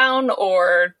jumped down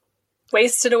or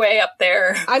wasted away up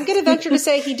there. I'm going to venture to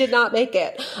say he did not make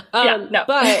it. No.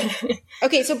 But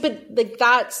okay, so but like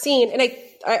that scene, and I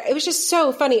it was just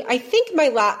so funny. I think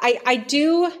I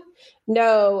do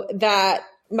know that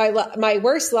my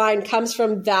worst line comes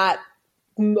from that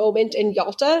moment in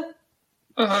Yalta.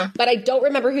 But I don't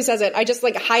remember who says it. I just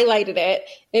like highlighted it.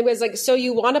 It was like, "So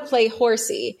you want to play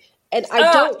horsey?" And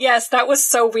I don't. Yes, that was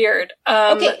so weird.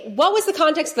 Okay, what was the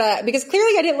context of that? Because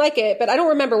clearly I didn't like it, but I don't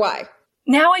remember why.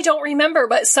 Now I don't remember,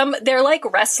 but they're like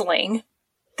wrestling.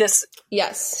 This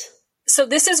yes. So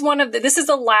this is this is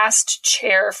the last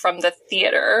chair from the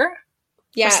theater,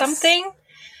 or something.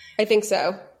 I think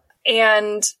so.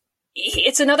 And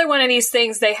it's another one of these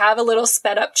things. They have a little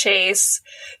sped up chase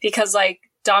because like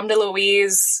Dom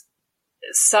DeLuise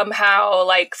somehow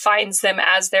like finds them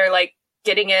as they're like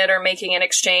getting it or making an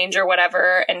exchange or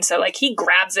whatever. And so like he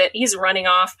grabs it, he's running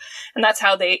off, and that's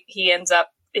how he ends up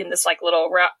in this like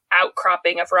little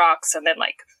outcropping of rocks and then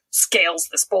like scales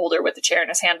this boulder with the chair in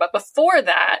his hand. But before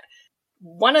that,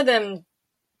 one of them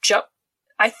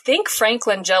I think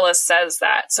Franklin Gellis says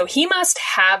that. So he must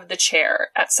have the chair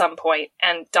at some point,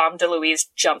 and Dom DeLuise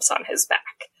jumps on his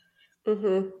back.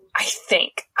 Mm-hmm. I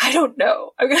think. I don't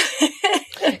know.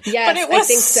 Yes, but it was I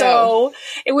think so.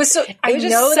 It was so. I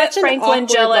know that Franklin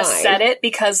Gellis said it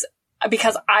because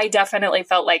I definitely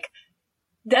felt like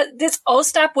that this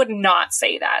Ostap would not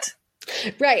say that.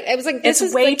 Right. I was like, this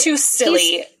is way like, too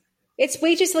silly. It's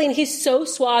way too silly, and he's so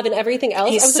suave and everything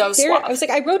else. He's so suave. I was like,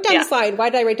 I wrote down this line. Why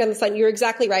did I write down this line? You're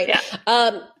exactly right.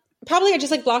 Yeah. Probably I just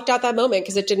like blocked out that moment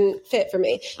because it didn't fit for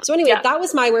me. So anyway, that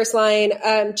was my worst line.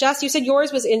 Jess, you said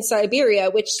yours was in Siberia,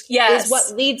 which is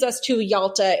what leads us to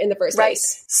Yalta in the first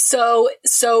place. So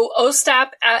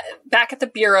Ostap back at the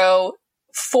bureau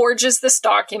forges this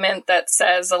document that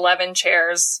says 11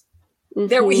 chairs.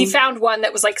 There, he found one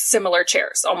that was like similar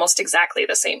chairs, almost exactly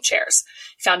the same chairs.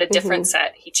 He found a different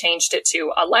set. He changed it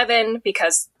to 11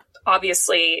 because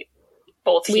obviously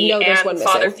both he and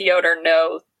Father Fyodor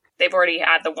know they've already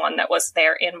had the one that was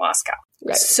there in Moscow.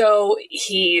 Right. So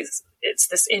it's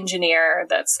this engineer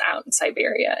that's out in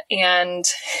Siberia, and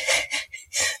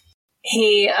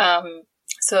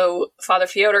so Father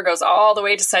Fyodor goes all the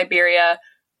way to Siberia,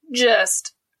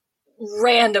 just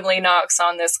randomly knocks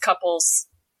on this couple's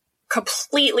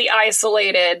completely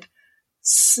isolated,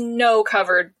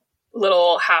 snow-covered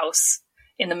little house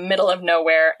in the middle of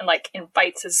nowhere, and like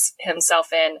invites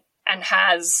himself in and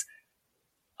has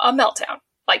a meltdown.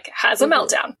 A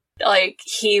meltdown. Like,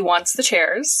 he wants the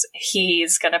chairs.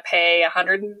 He's gonna pay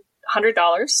 $100,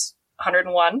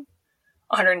 $101,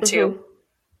 $102,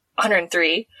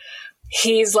 $103.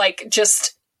 He's like,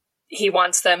 he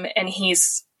wants them, and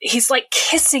he's like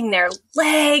kissing their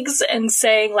legs and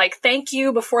saying like, "Thank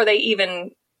you," before they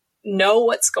even know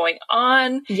what's going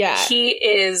on. Yeah. He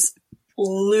is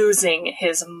losing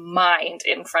his mind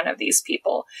in front of these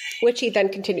people. Which he then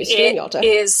continues to do in Yalta. It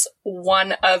is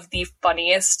one of the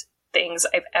funniest things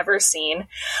I've ever seen.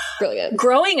 Brilliant.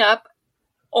 Growing up,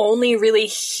 only really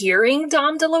hearing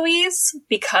Dom DeLuise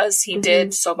because he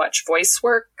did so much voice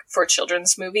work for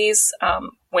children's movies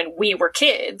when we were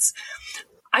kids,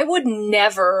 I would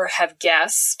never have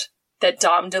guessed that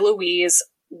Dom DeLuise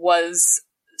was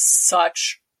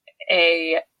such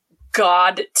a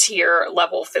god tier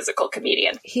level physical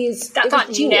comedian. That thought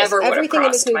never would have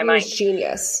crossed my mind. Was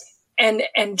genius. And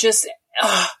just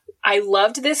I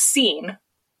loved this scene,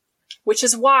 which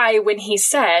is why when he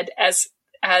said as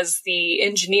the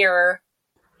engineer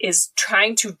is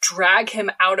trying to drag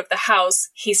him out of the house,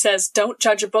 he says, "Don't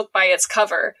judge a book by its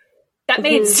cover." That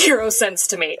made zero sense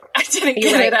to me. I didn't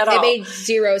get it at all. It made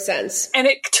zero sense. And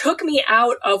it took me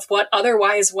out of what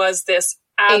otherwise was this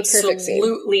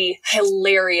absolutely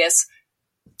hilarious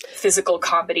physical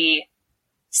comedy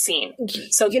scene.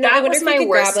 So that was my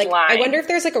worst line. I wonder if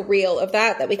there's like a reel of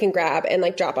that we can grab and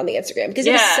like drop on the Instagram, because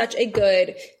it is such a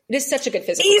good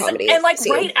physical comedy. And like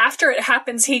scene. Right after it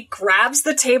happens, he grabs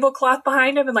the tablecloth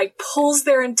behind him and like pulls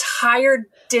their entire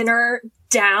dinner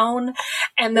down,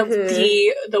 and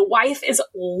the wife is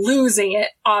losing it,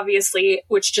 obviously,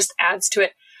 which just adds to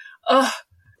it. Ugh.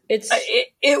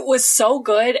 It was so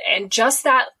good, and just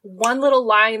that one little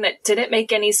line that didn't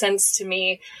make any sense to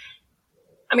me.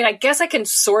 I mean, I guess I can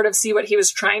sort of see what he was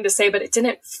trying to say, but it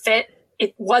didn't fit.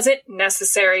 It wasn't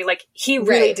necessary. Like, he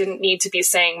really didn't need to be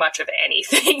saying much of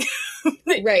anything.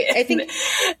 Right. I think,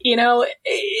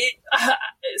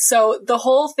 so the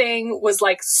whole thing was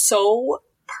like so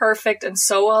perfect and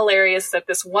so hilarious that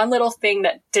this one little thing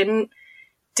that didn't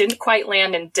quite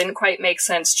land and didn't quite make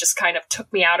sense just kind of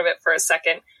took me out of it for a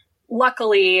second.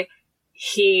 Luckily,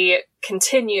 he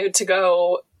continued to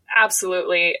go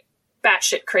absolutely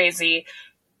batshit crazy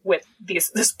with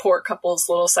this poor couple's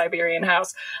little Siberian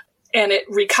house, and it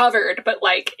recovered, but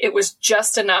like it was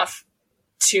just enough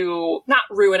to not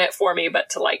ruin it for me,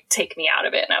 but to like take me out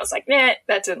of it. And I was like, nah,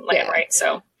 that didn't land right.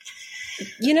 So,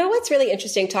 you know what's really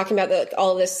interesting, talking about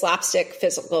all of this slapstick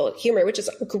physical humor, which is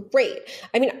great.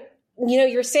 I mean,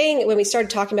 you're saying when we started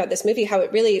talking about this movie, how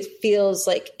it really feels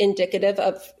like indicative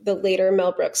of the later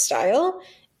Mel Brooks style.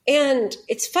 And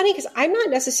it's funny because I'm not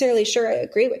necessarily sure I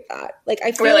agree with that. Like,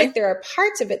 I feel like there are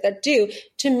parts of it that do.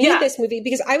 To me, this movie,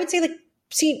 because I would say, like,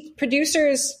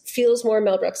 Producers feels more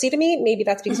Mel Brooksy to me. Maybe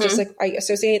that's because just like I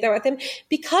associate that with him,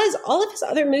 because all of his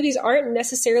other movies aren't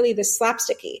necessarily this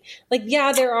slapsticky. Like,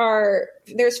 yeah,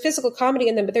 there's physical comedy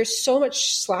in them, but there's so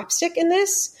much slapstick in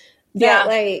this that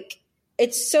like,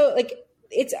 it's so like,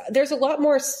 there's a lot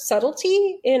more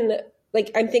subtlety in,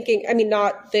 like, I'm thinking, I mean,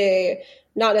 not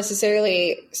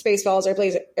necessarily Spaceballs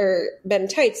or Men in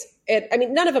Tights. I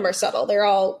mean, none of them are subtle. They're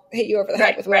all hit you over the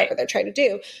head with whatever they're trying to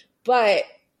do. But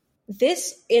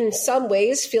this, in some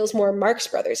ways, feels more Marx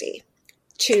Brothers-y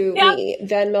to me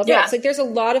than Mel Brooks. Like, there's a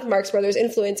lot of Marx Brothers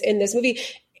influence in this movie.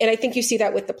 And I think you see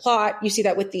that with the plot. You see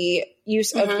that with the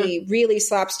use of the really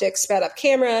slapstick sped up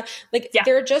camera. Like,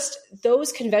 there are just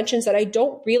those conventions that I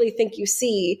don't really think you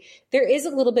see. There is a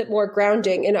little bit more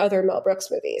grounding in other Mel Brooks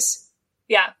movies.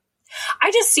 Yeah.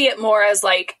 I just see it more as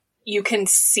like, you can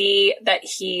see that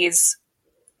he's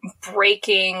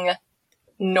breaking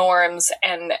norms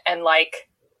and like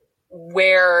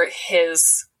where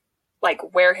his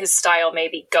style may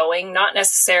be going. Not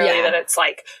necessarily that it's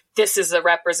like, this is a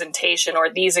representation or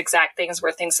these exact things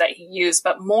were things that he used,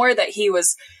 but more that he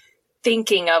was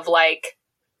thinking of like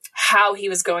how he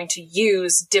was going to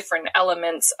use different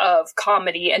elements of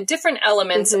comedy and different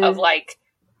elements of like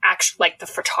the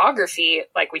photography,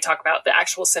 like we talk about the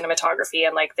actual cinematography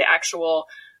and like the actual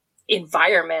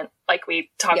environment. Like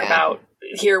we talk about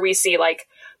here, we see like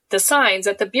the signs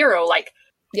at the bureau, like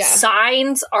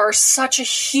signs are such a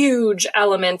huge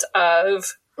element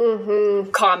of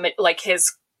like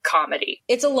his comedy.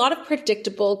 It's a lot of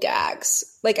predictable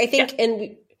gags. Like, I think,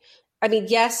 and I mean,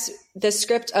 yes, the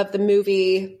script of the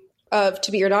movie of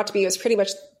To Be or Not to Be was pretty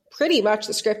much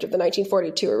the script of the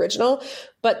 1942 original,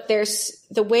 but there's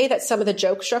the way that some of the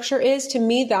joke structure is, to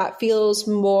me, that feels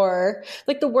more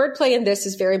like the wordplay in this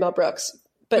is very Mel Brooks,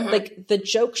 but like the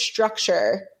joke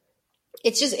structure,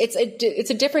 it's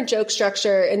a different joke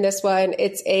structure in this one.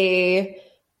 It's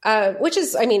which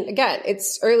is, I mean, again,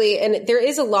 it's early and there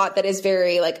is a lot that is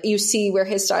very like, you see where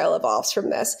his style evolves from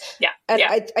this. Yeah. And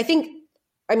I think,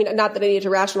 I mean, not that I need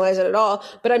to rationalize it at all,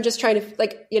 but I'm just trying to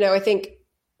like, I think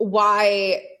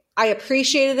why I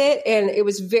appreciated it, and it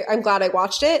was I'm glad I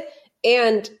watched it.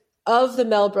 And of the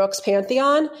Mel Brooks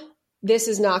pantheon, this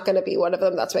is not going to be one of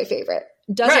them. That's my favorite.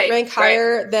 Does it rank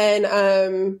higher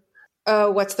than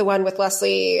what's the one with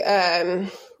Leslie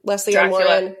Ann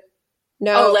Warren?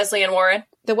 No, Leslie Ann Warren,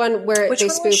 the one where they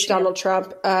spoofed Donald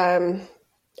Trump.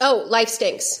 Life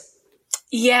Stinks.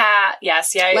 Yeah.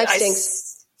 Yes. Yeah. Life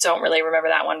Stinks. Don't really remember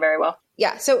that one very well.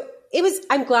 Yeah. So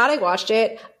I'm glad I watched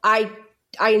it. I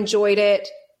enjoyed it.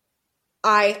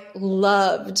 I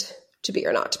loved To Be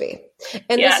or Not to Be.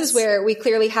 And this is where we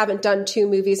clearly haven't done two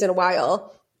movies in a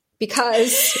while,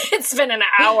 because it's been an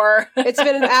hour. So we're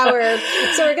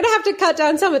going to have to cut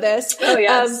down some of this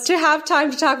to have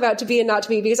time to talk about To Be and Not to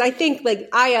Be, because I think like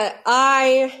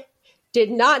I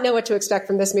did not know what to expect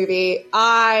from this movie.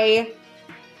 I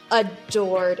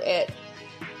adored it.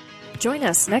 Join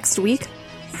us next week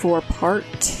for part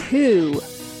 2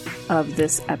 of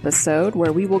this episode,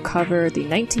 where we will cover the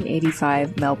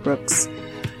 1985 Mel Brooks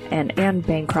and Anne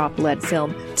Bancroft-led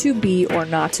film To Be or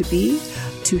Not to Be,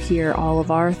 to hear all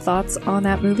of our thoughts on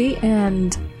that movie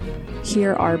and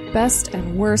hear our best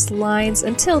and worst lines.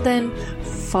 Until then,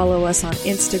 follow us on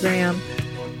Instagram.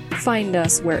 Find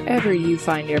us wherever you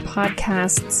find your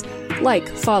podcasts. Like,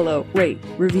 follow, rate,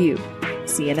 review.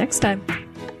 See you next time.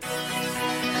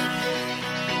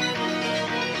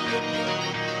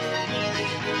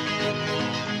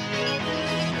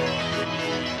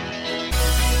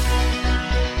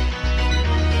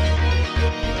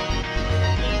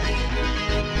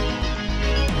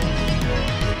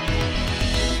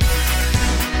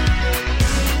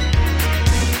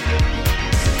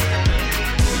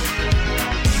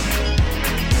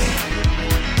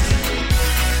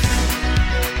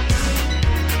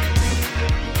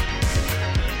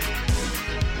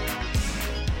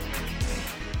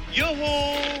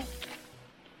 Yoo-hoo!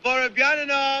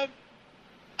 Vorobyaninov,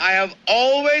 I have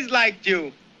always liked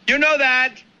you. You know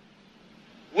that.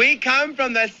 We come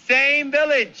from the same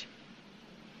village.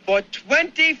 For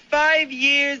 25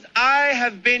 years, I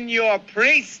have been your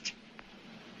priest.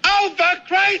 Oh, for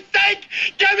Christ's sake,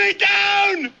 get me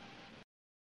down!